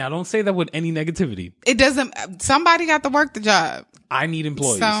 And I don't say that with any negativity. It doesn't, somebody got to work the job. I need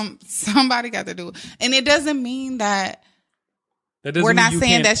employees. Somebody got to do it. And it doesn't mean that we're not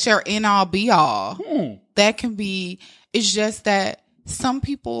saying that's your end all be all. That can be, it's just that some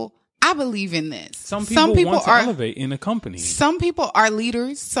people, I believe in this. Some people want to elevate in a company. Some people are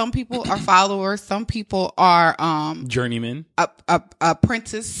leaders. Some people are followers. Some people are journeymen.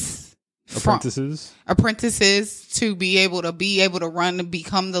 Apprentices to be able to run and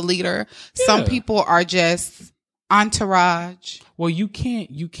become the leader. Yeah. Some people are just entourage. Well, you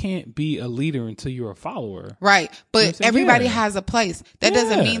can't be a leader until you're a follower. Right. But everybody has a place. That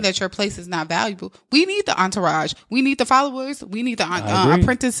doesn't mean that your place is not valuable. We need the entourage. We need the followers. We need the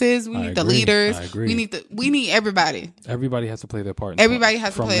apprentices. We need the leaders. We need everybody. Everybody has to play their part. Everybody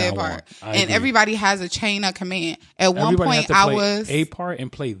has to play their part. And everybody has a chain of command. At one point I was a part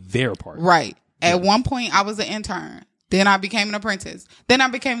and play their part. Right. At one point I was an intern. Then I became an apprentice. Then I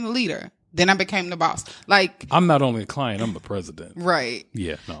became the leader. Then I became the boss. Like, I'm not only a client, I'm the president. Right.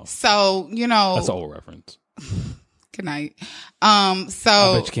 Yeah, no. So, you know. That's an old reference. Good night. So.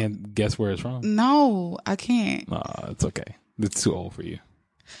 I bet you can't guess where it's from. No, I can't. It's okay. It's too old for you.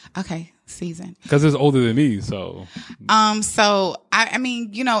 Okay, season. Because it's older than me, so. So I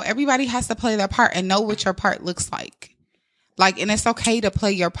mean, you know, everybody has to play their part and know what your part looks like. Like, and it's okay to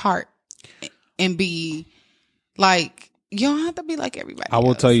play your part and be like, you don't have to be like everybody else. I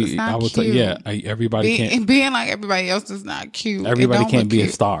will tell you, yeah, everybody can't. And being like everybody else is not cute. Everybody can't be a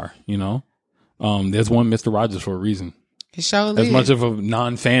star, you know? There's one Mr. Rogers for a reason. His show as much of a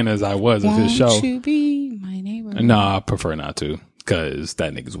non-fan as I was of his show. Won't you be my neighbor? No, I prefer not to, because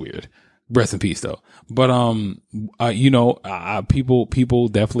that nigga's weird. Rest in peace, though. But you know, people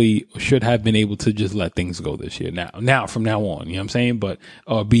definitely should have been able to just let things go this year. Now from now on, you know what I'm saying? But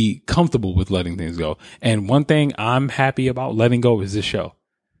be comfortable with letting things go. And one thing I'm happy about letting go is this show.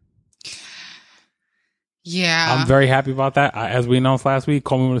 Yeah, I'm very happy about that. As we announced last week,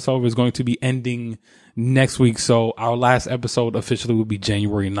 Call Me When It's Over is going to be ending next week. So our last episode officially will be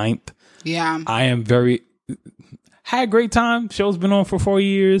January 9th. Yeah, I am had a great time. Show's been on for 4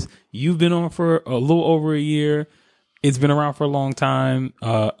 years. You've been on for a little over a year. It's been around for a long time.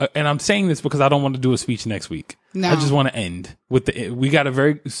 And I'm saying this because I don't want to do a speech next week. No. I just want to end with we got a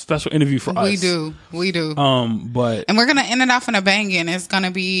very special interview for us. We do. And we're going to end it off in a bang, and it's going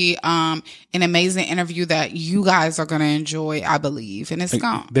to be an amazing interview that you guys are going to enjoy, I believe. And they're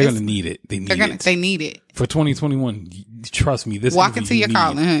going to need it. They need it. For 2021, trust me, this walk into your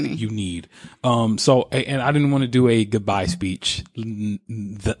calling, honey. You need. So, and I didn't want to do a goodbye speech on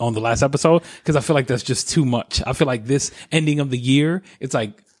the last episode because I feel like that's just too much. I feel like this ending of the year, it's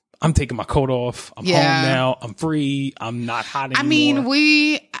like, I'm taking my coat off. I'm home now. I'm free. I'm not hot anymore. I mean,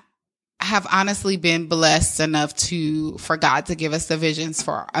 we have honestly been blessed enough for God to give us the visions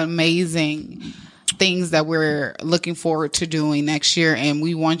for amazing things that we're looking forward to doing next year. And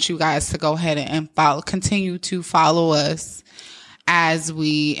we want you guys to go ahead and continue to follow us as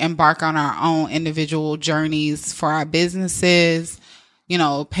we embark on our own individual journeys for our businesses. You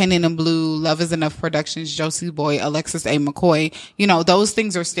know, Pen and Blue, Love Is Enough Productions, Josie Boy, Alexis A. McCoy. You know, those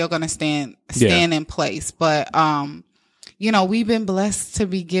things are still going to stand in place. But, you know, we've been blessed to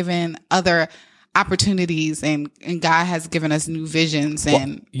be given other opportunities, and God has given us new visions.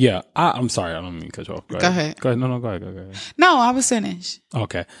 And I'm sorry, I don't mean to cut you off. Go ahead. No, go ahead. No, I was finished.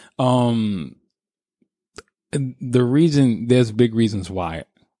 Okay. There's big reasons why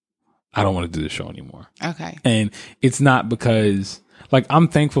I don't want to do the show anymore. Okay. And it's not because, like, I'm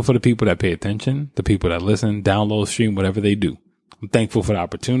thankful for the people that pay attention, the people that listen, download, stream, whatever they do. I'm thankful for the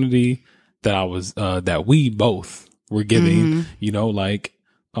opportunity that we both were giving, you know, like,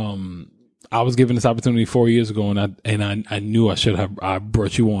 I was given this opportunity 4 years ago, and I knew I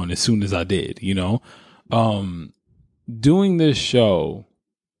brought you on as soon as I did, you know. Doing this show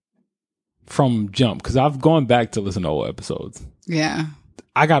from jump, because I've gone back to listen to old episodes. Yeah.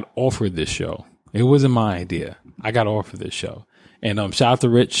 I got offered this show. It wasn't my idea. I got offered this show. And shout out to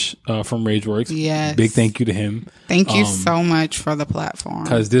Rich from RageWorks. Yes. Big thank you to him. Thank you so much for the platform.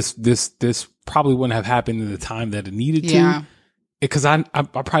 Because this probably wouldn't have happened in the time that it needed to. Because I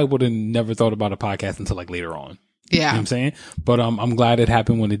probably would have never thought about a podcast until like later on. Yeah. You know what I'm saying? But I'm glad it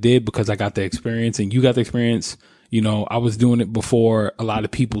happened when it did, because I got the experience and you got the experience. You know, I was doing it before a lot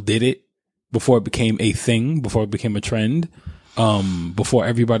of people did it, before it became a thing, before it became a trend. Before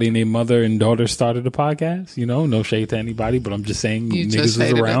everybody and their mother and daughter started a podcast, you know, no shade to anybody, but I'm just saying you niggas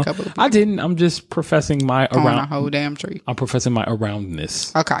was around. I didn't. I'm just professing my around a whole damn tree. I'm professing my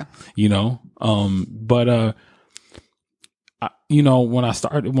aroundness. Okay. You know, you know, when I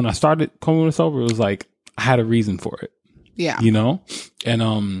started Call Me When It's Over, it was like I had a reason for it. Yeah. You know,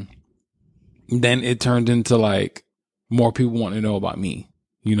 and then it turned into like more people want to know about me.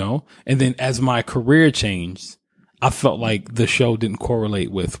 You know, and then as my career changed, I felt like the show didn't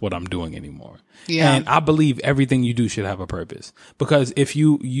correlate with what I'm doing anymore. Yeah. And I believe everything you do should have a purpose, because if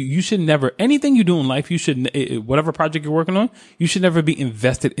you should never, anything you do in life, you should, whatever project you're working on, you should never be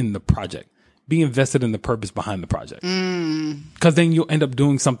invested in the project. Be invested in the purpose behind the project. Because then you'll end up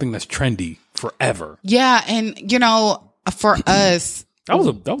doing something that's trendy forever. Yeah. And you know, for us, that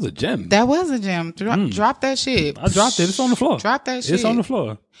was a gem. That was a gem. Drop that shit. I dropped it. It's on the floor. Drop that shit. It's on the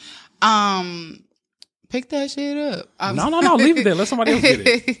floor. Pick that shit up. No. Leave it there. Let somebody else get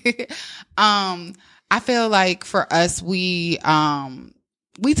it. I feel like for us, we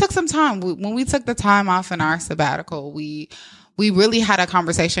took some time. When we took the time off in our sabbatical, we really had a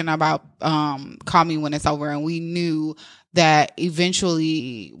conversation about Call Me When It's Over, and we knew that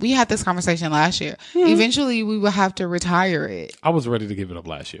eventually, we had this conversation last year. Eventually, we would have to retire it. I was ready to give it up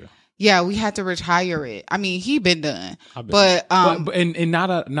last year. Yeah, we had to retire it. I mean, he been done, but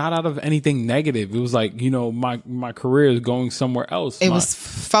not out of anything negative. It was like, you know, my career is going somewhere else. It was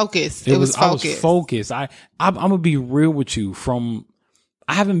focused. It was focused. I was focused. I'm gonna be real with you.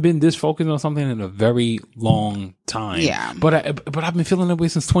 I haven't been this focused on something in a very long time. Yeah. But I've been feeling that way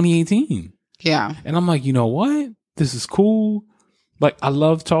since 2018. Yeah. And I'm like, you know what? This is cool. Like, I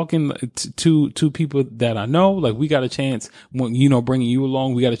love talking to people that I know. Like, we got a chance when, bringing you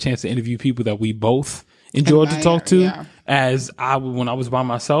along, we got a chance to interview people that we both enjoyed to talk to. Yeah. When I was by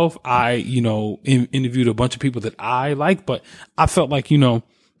myself, I, interviewed a bunch of people that I like, but I felt like,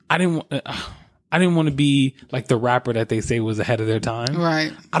 I didn't want to be like the rapper that they say was ahead of their time.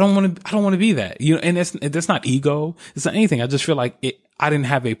 Right. I don't want to be that, and that's not ego. It's not anything. I just feel like I didn't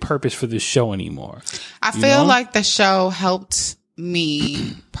have a purpose for this show anymore. I feel like the show helped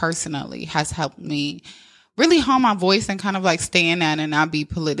me personally, has helped me really hone my voice and kind of like stay in that and not be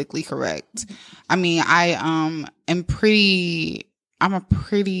politically correct. I mean, I'm a pretty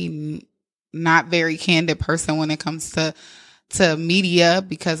not very candid person when it comes to media,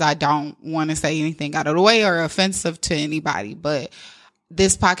 because I don't want to say anything out of the way or offensive to anybody. But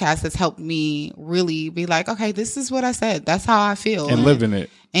this podcast has helped me really be like, okay, this is what I said. That's how I feel. And living it.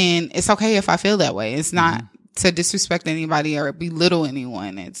 And it's okay if I feel that way. It's not to disrespect anybody or belittle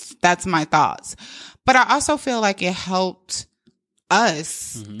anyone. That's my thoughts. But I also feel like it helped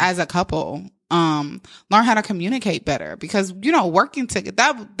us as a couple learn how to communicate better, because working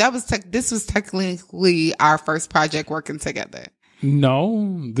together, this was technically our first project working together.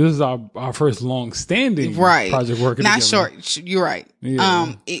 No, this is our first long-standing project working not together. Not short. You're right.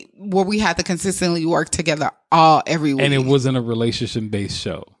 Yeah. Where we had to consistently work together every week. And it wasn't a relationship-based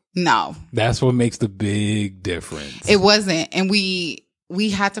show. No. That's what makes the big difference. It wasn't. And we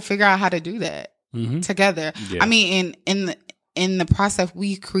had to figure out how to do that together. Yeah. I mean, in the process,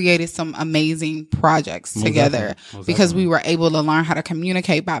 we created some amazing projects together because we were able to learn how to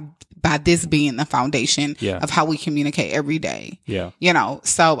communicate by this being the foundation of how we communicate every day. Yeah.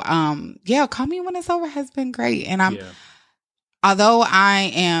 So, Call Me When It's Over has been great. And although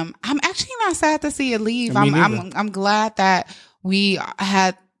I'm actually not sad to see it leave. I'm glad that we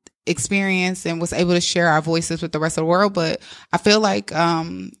had experience and was able to share our voices with the rest of the world. But I feel like,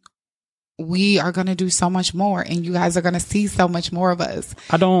 we are going to do so much more, and you guys are going to see so much more of us.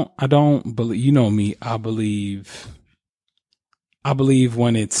 I don't believe, me. I believe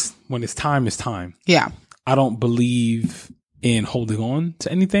when it's time, it's time. Yeah. I don't believe in holding on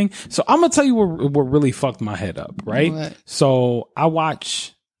to anything. So I'm going to tell you what really fucked my head up. Right. What? So I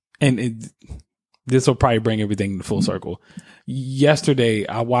watch, and this will probably bring everything to full circle. Yesterday,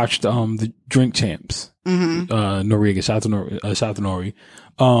 I watched, the Drink Champs, Noriega, shout out to Nori.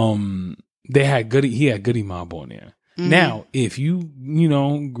 He had Goody Mob on there. Now, if you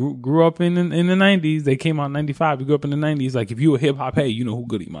grew up in the 90s, they came out in 95. You grew up in the 90s. Like, if you a hip hop head, you know who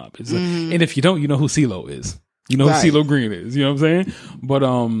Goody Mob is. And if you don't, you know who CeeLo is. You know who CeeLo Green is. You know what I'm saying? But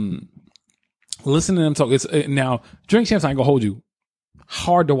listen to them talk. Now, Drink Champs, I ain't gonna hold you.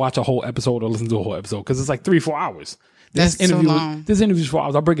 Hard to watch a whole episode or listen to a whole episode because it's like 3-4 hours. That's too long. This interview's 4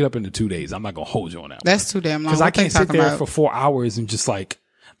 hours. I'll break it up into 2 days. I'm not gonna hold you on that. That's too damn long. Because I can't sit there for 4 hours and just like.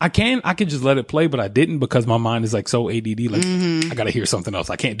 I could just let it play, but I didn't because my mind is like so ADD. Like, I gotta hear something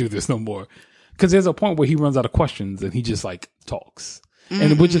else. I can't do this no more. Because there's a point where he runs out of questions and he just like talks.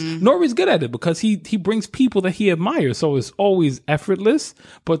 And which is, Nori's good at it because he brings people that he admires. So it's always effortless,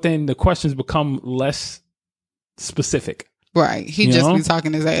 but then the questions become less specific. Right. He just be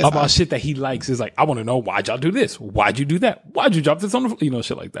talking his ass about off. Shit that he likes. Is like, I want to know, why'd y'all do this? Why'd you do that? Why'd you drop this on the floor?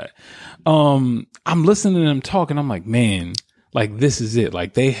 Shit like that. I'm listening to them talk and I'm like, man, like, this is it.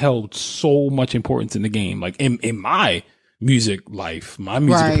 Like, they held so much importance in the game. Like, in my music life, my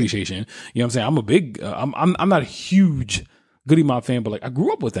music appreciation. You know what I'm saying? I'm a big, I'm not a huge Goody Mob fan, but like, I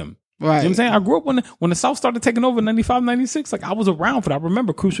grew up with them. Right. You know what I'm saying? I grew up when the South started taking over in 95, 96. Like, I was around for that. I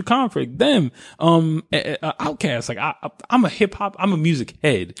remember Crucial Conflict, them, Outkast. Like, I'm a hip hop, I'm a music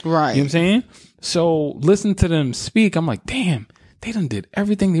head. Right. You know what I'm saying? So, listen to them speak. I'm like, damn. They done did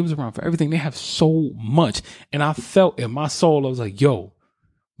everything. They was around for everything. They have so much. And I felt in my soul, I was like, yo,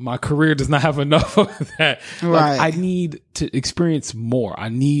 my career does not have enough of that. Right. Like, I need to experience more. I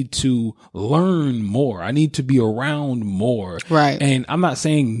need to learn more. I need to be around more. Right. And I'm not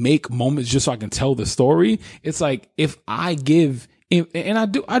saying make moments just so I can tell the story. It's like, if I give, and I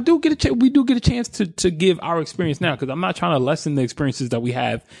do get a chance, we do get a chance to give our experience now, because I'm not trying to lessen the experiences that we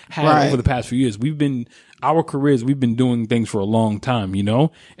have had over the past few years. Our careers, we've been doing things for a long time,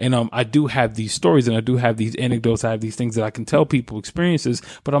 and I do have these stories and I do have these anecdotes. I have these things that I can tell people experiences,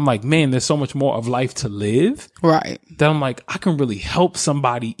 but I'm like, man, there's so much more of life to live. Right. That I'm like, I can really help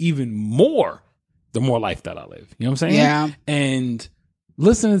somebody even more the more life that I live. You know what I'm saying? Yeah. And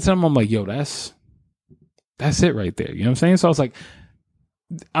listening to them, I'm like, yo, that's it right there. You know what I'm saying? So I was like,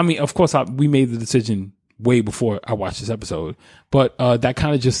 I mean, of course we made the decision way before I watched this episode. But that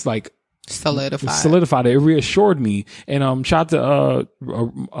kind of just like solidified it. It reassured me. And shout out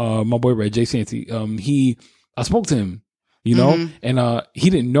to my boy Red J Santy. I spoke to him, you know, and he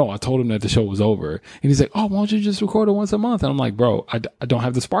didn't know. I told him that the show was over, and he's like, "Oh, why don't you just record it once a month?" And I'm like, "Bro, I don't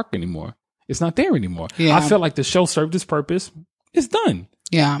have the spark anymore. It's not there anymore. Yeah. I feel like the show served its purpose. It's done."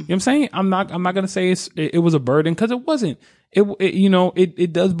 Yeah. You know what I'm saying? I'm not going to say it was a burden, because it wasn't.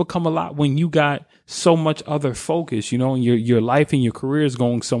 It does become a lot when you got so much other focus, you know, and your life and your career is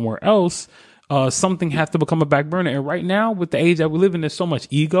going somewhere else. Something has to become a back burner. And right now, with the age that we live in, there's so much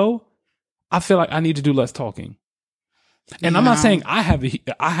ego. I feel like I need to do less talking. And I'm not saying I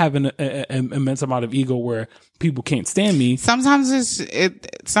have an immense amount of ego where people can't stand me. Sometimes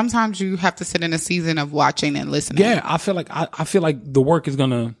sometimes you have to sit in a season of watching and listening. Yeah, I feel like the work is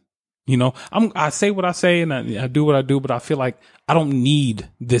gonna, you know, I say what I say and I do what I do, but I feel like I don't need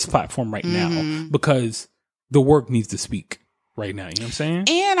this platform right now, because the work needs to speak right now. You know what I'm saying?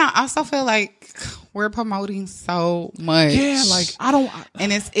 And I also feel like we're promoting so much. Yeah, like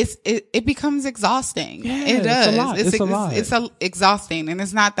and it becomes exhausting. Yeah, it does. It's a lot. It's exhausting, and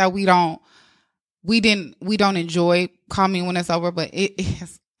it's not that we don't enjoy Call Me When It's Over, but it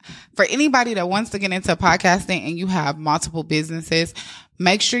is for anybody that wants to get into podcasting and you have multiple businesses.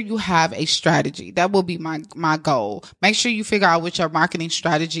 Make sure you have a strategy. That will be my goal. Make sure you figure out what your marketing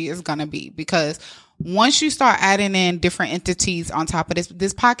strategy is going to be, because once you start adding in different entities on top of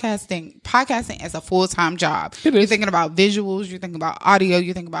this podcasting is a full-time job. You're thinking about visuals, you're thinking about audio,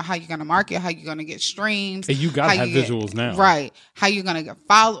 you're thinking about how you're going to market, how you're going to get streams. And you got to have visuals now. Right. How you're going to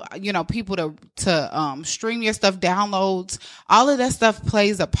get people to stream your stuff, downloads, all of that stuff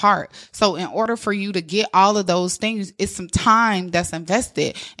plays a part. So in order for you to get all of those things, it's some time that's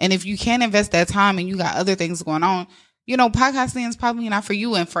invested. And if you can't invest that time and you got other things going on, you know, podcasting is probably not for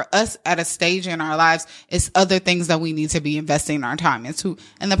you. And for us at a stage in our lives, it's other things that we need to be investing our time into.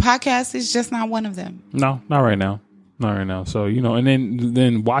 And the podcast is just not one of them. No, not right now. Not right now. So, you know, and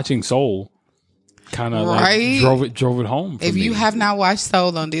then watching Soul kind of like drove it home for me. If you have not watched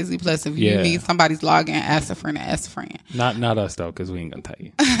Soul on Disney Plus, if you need somebody's login, ask a friend. Not us though, because we ain't gonna tell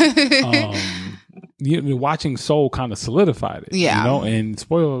you. Watching Soul kind of solidified it. Yeah. You know, and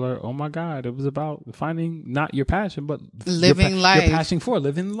spoiler alert, oh my God, it was about finding not your passion, but living life. Your passion for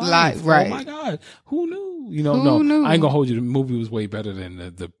living life. Right. Oh my God. Who knew? You know, Who knew? I ain't gonna hold you. The movie was way better than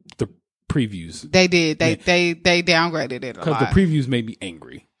the previews. They did. They downgraded it a lot. Because the previews made me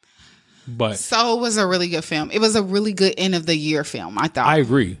angry. But Soul was a really good film. It was a really good end of the year film, I thought. I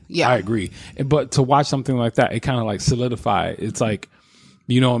agree. Yeah. I agree. But to watch something like that, it kind of like solidified. It's like,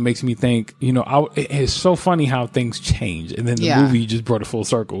 you know, it makes me think, you know, it's so funny how things change. And then the movie just brought it full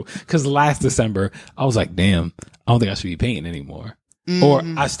circle. Because last December, I was like, damn, I don't think I should be painting anymore. Or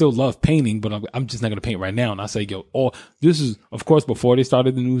I still love painting, but I'm just not going to paint right now. And I say, this is, of course, before they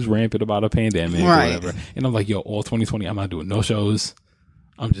started the news rampant about a pandemic or whatever. And I'm like, all 2020, I'm not doing no shows.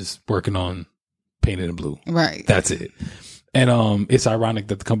 I'm just working on Painted in Blue. Right. That's it. And it's ironic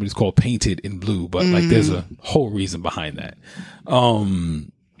that the company's called Painted in Blue, but like there's a whole reason behind that. I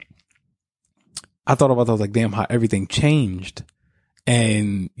thought about that. I was like, damn, how everything changed.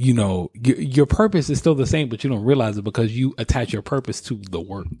 And, you know, your purpose is still the same, but you don't realize it because you attach your purpose to the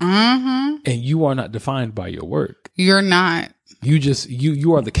work. And you are not defined by your work. You're not. You just,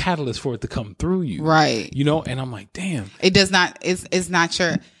 you are the catalyst for it to come through you. Right. You know, and I'm like, damn. It does not, it's not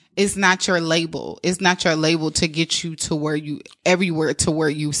your label. It's not your label to get you to everywhere to where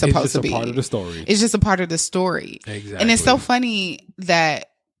you supposed to be. It's just a part of the story. It's just a part of the story. Exactly. And it's so funny that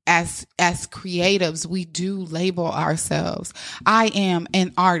as creatives, we do label ourselves. I am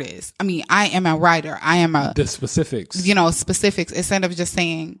an artist. I mean, I am a writer. I am the specifics. You know, specifics instead of just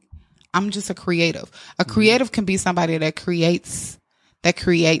saying, I'm just a creative. A creative can be somebody that creates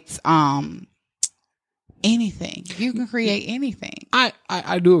anything. You can create anything.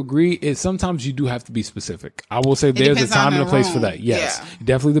 I do agree. Sometimes you do have to be specific. I will say there's a time and a place for that. Yes. It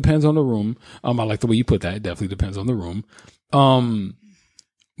definitely depends on the room. I like the way you put that. It definitely depends on the room.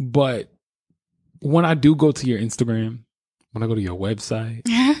 But when I do go to your Instagram, when I go to your website,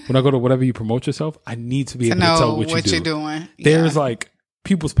 when I go to whatever you promote yourself, I need to be able to tell what you do. You're doing. There's like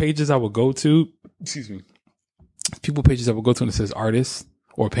people's pages I will go to. Excuse me. People pages I will go to and it says artist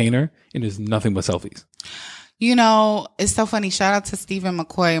or painter, and there's nothing but selfies. You know, it's so funny. Shout out to Stephen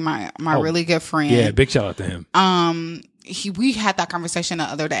McCoy, my really good friend. Yeah, big shout out to him. We had that conversation the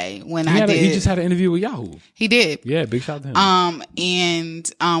other day when he just had an interview with Yahoo. He did. Yeah, big shout out to him.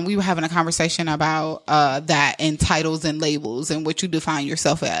 And we were having a conversation about that and titles and labels and what you define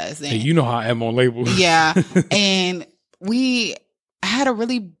yourself as. And you know how I am on labels. Yeah. And I had a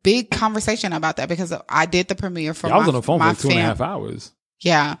really big conversation about that because I did the premiere for I was on the phone for like 2.5 hours.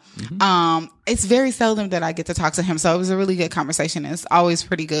 Yeah. Mm-hmm. It's very seldom that I get to talk to him. So it was a really good conversation. It's always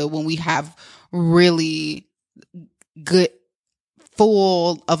pretty good when we have really good,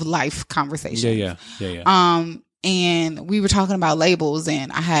 full of life conversations. Yeah. And we were talking about labels,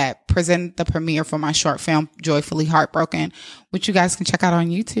 and I had presented the premiere for my short film, Joyfully Heartbroken, which you guys can check out on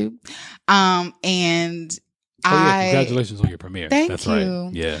YouTube. And congratulations on your premiere. That's you. Right.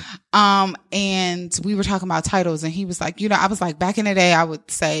 Yeah. And we were talking about titles, and he was like, I was like, back in the day, I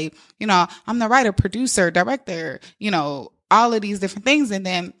would say, I'm the writer, producer, director, all of these different things. And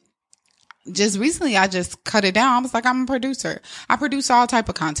then just recently, I just cut it down. I was like, I'm a producer. I produce all type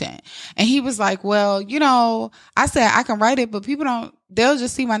of content. And he was like, well, I said I can write it, but they'll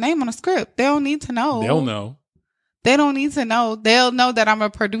just see my name on a script. They don't need to know. They'll know. They don't need to know. They'll know that I'm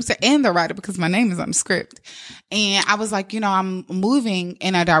a producer and the writer because my name is on the script. And I was like, I'm moving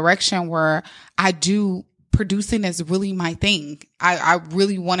in a direction where producing is really my thing. I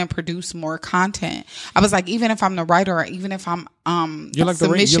really want to produce more content. I was like, even if I'm the writer, or even if I'm you're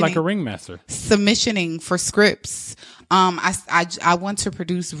like a ringmaster submissioning for scripts. I want to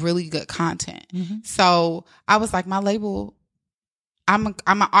produce really good content. Mm-hmm. So I was like, my label, I'm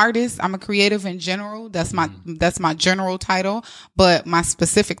an artist. I'm a creative in general. That's my general title, but my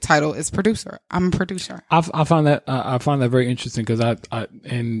specific title is producer. I'm a producer. I find that very interesting because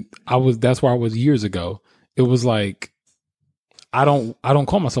that's where I was years ago. It was like, I don't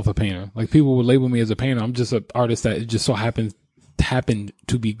call myself a painter. Like, people would label me as a painter. I'm just an artist that just so happened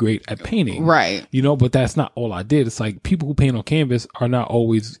to be great at painting. Right. But that's not all I did. It's like people who paint on canvas are not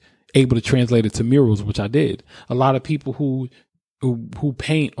always able to translate it to murals, which I did. A lot of people who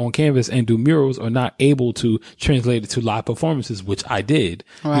paint on canvas and do murals are not able to translate it to live performances, which I did.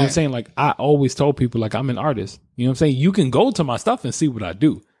 Right. You know what I'm saying? Like, I always told people, like, I'm an artist. You know what I'm saying? You can go to my stuff and see what I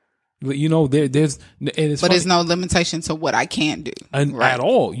do. There's no limitation to what I can do at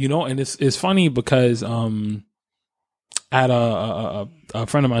all, and it's funny because, I had a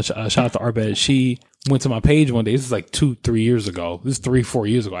friend of mine, shout out to Arbed. She went to my page one day. This is like 2-3 years ago. This is 3-4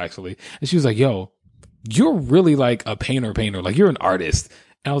 years ago, actually. And she was like, yo, you're really like a painter. Like, you're an artist.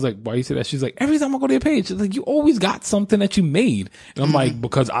 And I was like, why you say that? She's like, every time I go to your page, she's like, you always got something that you made. And I'm like,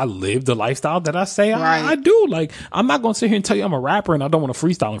 because I live the lifestyle that I say I do. Like, I'm not going to sit here and tell you I'm a rapper and I don't want to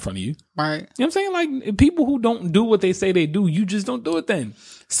freestyle in front of you. Right. You know what I'm saying? Like, people who don't do what they say they do, you just don't do it then.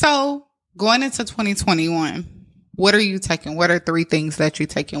 So, going into 2021, what are you taking? What are 3 things that you're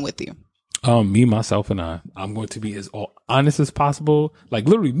taking with you? Me, myself, and I'm going to be as honest as possible. Like,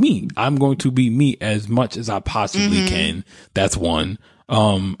 literally me. I'm going to be me as much as I possibly can. That's one.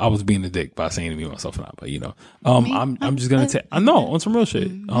 I was being a dick by saying to me, myself, and I, but I'm just gonna take. I know on some real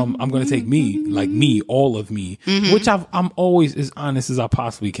shit. I'm gonna take me, like me, all of me, which I'm always as honest as I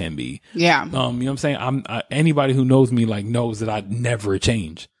possibly can be. Yeah. You know what I'm saying? Anybody who knows me knows that I never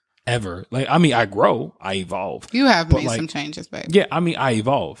change ever. Like, I mean, I grow, I evolve. You have made some changes, babe. Yeah, I mean, I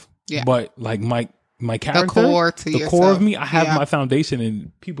evolve. Yeah. But like my character, the core of me, I have my foundation,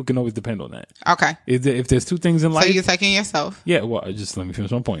 and people can always depend on that. Okay. If there's 2 things in life, so you're taking yourself. Yeah. Well, just let me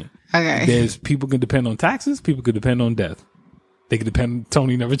finish my point. Okay. There's people can depend on taxes. People could depend on death. They could depend on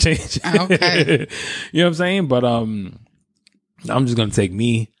Tony never change. Okay. You know what I'm saying? But I'm just gonna take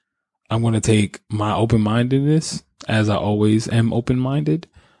me. I'm gonna take my open mindedness, as I always am open minded.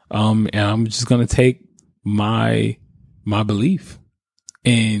 And I'm just gonna take my belief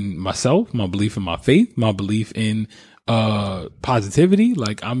in myself, my belief in my faith, my belief in positivity.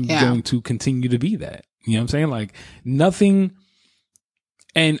 Like, I'm going to continue to be that. You know what I'm saying? Like, nothing.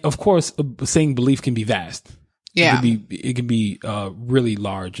 And of course, saying belief can be vast. Yeah. It can be really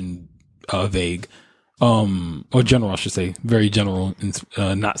large and vague. Or general, I should say. Very general and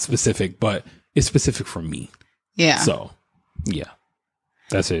not specific, but it's specific for me. Yeah. So, yeah.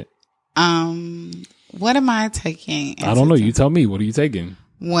 That's it. What am I taking? I don't know. You tell me. What are you taking?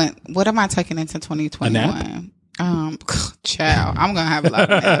 What am I taking into 2021? A nap? Child, I'm gonna have a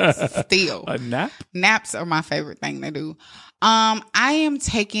lot of naps still. A nap? Naps are my favorite thing to do. I am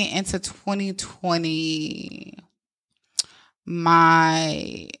taking into 2020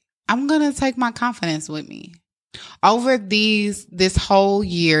 I'm gonna take my confidence with me. Over this whole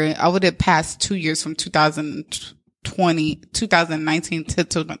year, over the past 2 years from 2019 to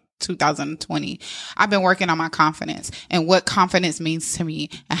 2020, I've been working on my confidence and what confidence means to me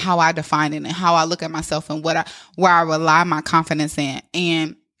and how I define it and how I look at myself and where I rely my confidence in.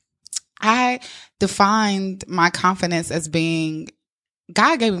 And I defined my confidence as being,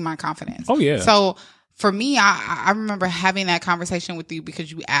 God gave me my confidence. Oh yeah. So for me, I remember having that conversation with you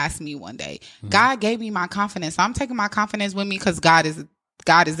because you asked me one day. Mm-hmm. God gave me my confidence. So I'm taking my confidence with me because God is in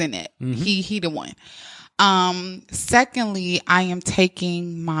it. Mm-hmm. He the one. Secondly, I am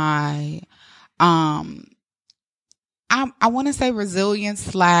taking my, I want to say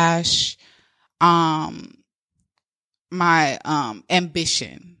resilience / my,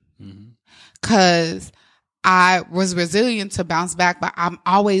 ambition. Cause I was resilient to bounce back, but I'm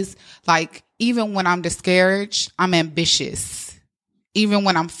always like, even when I'm discouraged, I'm ambitious. Even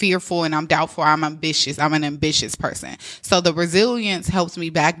when I'm fearful and I'm doubtful, I'm ambitious. I'm an ambitious person. So the resilience helps me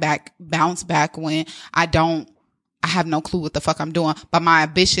bounce back when I have no clue what the fuck I'm doing. But my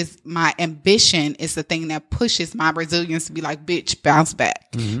ambition is the thing that pushes my resilience to be like, bitch, bounce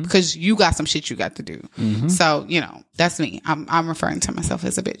back. Mm-hmm. Because you got some shit you got to do. Mm-hmm. So, that's me. I'm referring to myself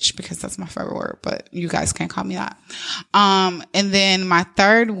as a bitch because that's my favorite word, but you guys can't call me that. And then my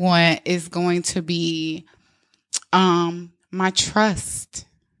third one is going to be, my trust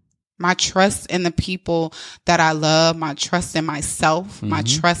in the people that I love, my trust in myself, mm-hmm. my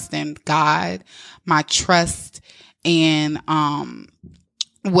trust in God, my trust in,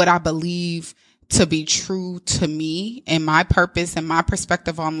 what I believe to be true to me and my purpose and my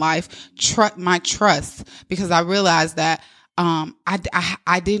perspective on life, my trust, because I realized that,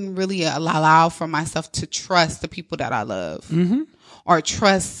 I didn't really allow for myself to trust the people that I love mm-hmm. or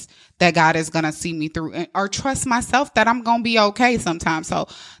trust that God is going to see me through or trust myself that I'm going to be okay sometimes. So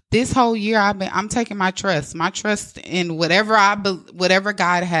this whole year I'm taking my trust in whatever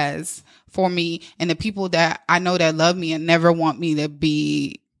God has for me and the people that I know that love me and never want me to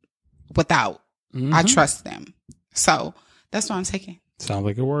be without. Mm-hmm. I trust them. So that's what I'm taking. Sounds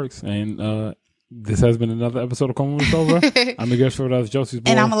like it works. And, this has been another episode of Come On It's Over. I'm the guest for that was Josie's boy.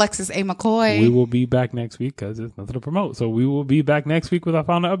 And I'm Alexis A. McCoy. We will be back next week because there's nothing to promote. So we will be back next week with our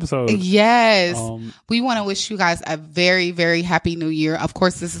final episode. Yes. We want to wish you guys a very, very happy new year. Of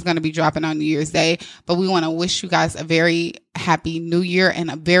course, this is going to be dropping on New Year's Day, but we want to wish you guys a very happy new year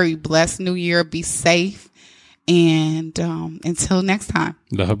and a very blessed new year. Be safe. And until next time.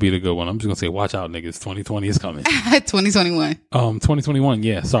 That'll be the good one. I'm just going to say, watch out, niggas. 2020 is coming. 2021. 2021.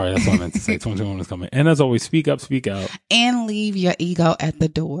 Yeah, sorry. That's what I meant to say. 2021 is coming. And as always, speak up, speak out. And leave your ego at the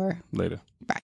door. Later.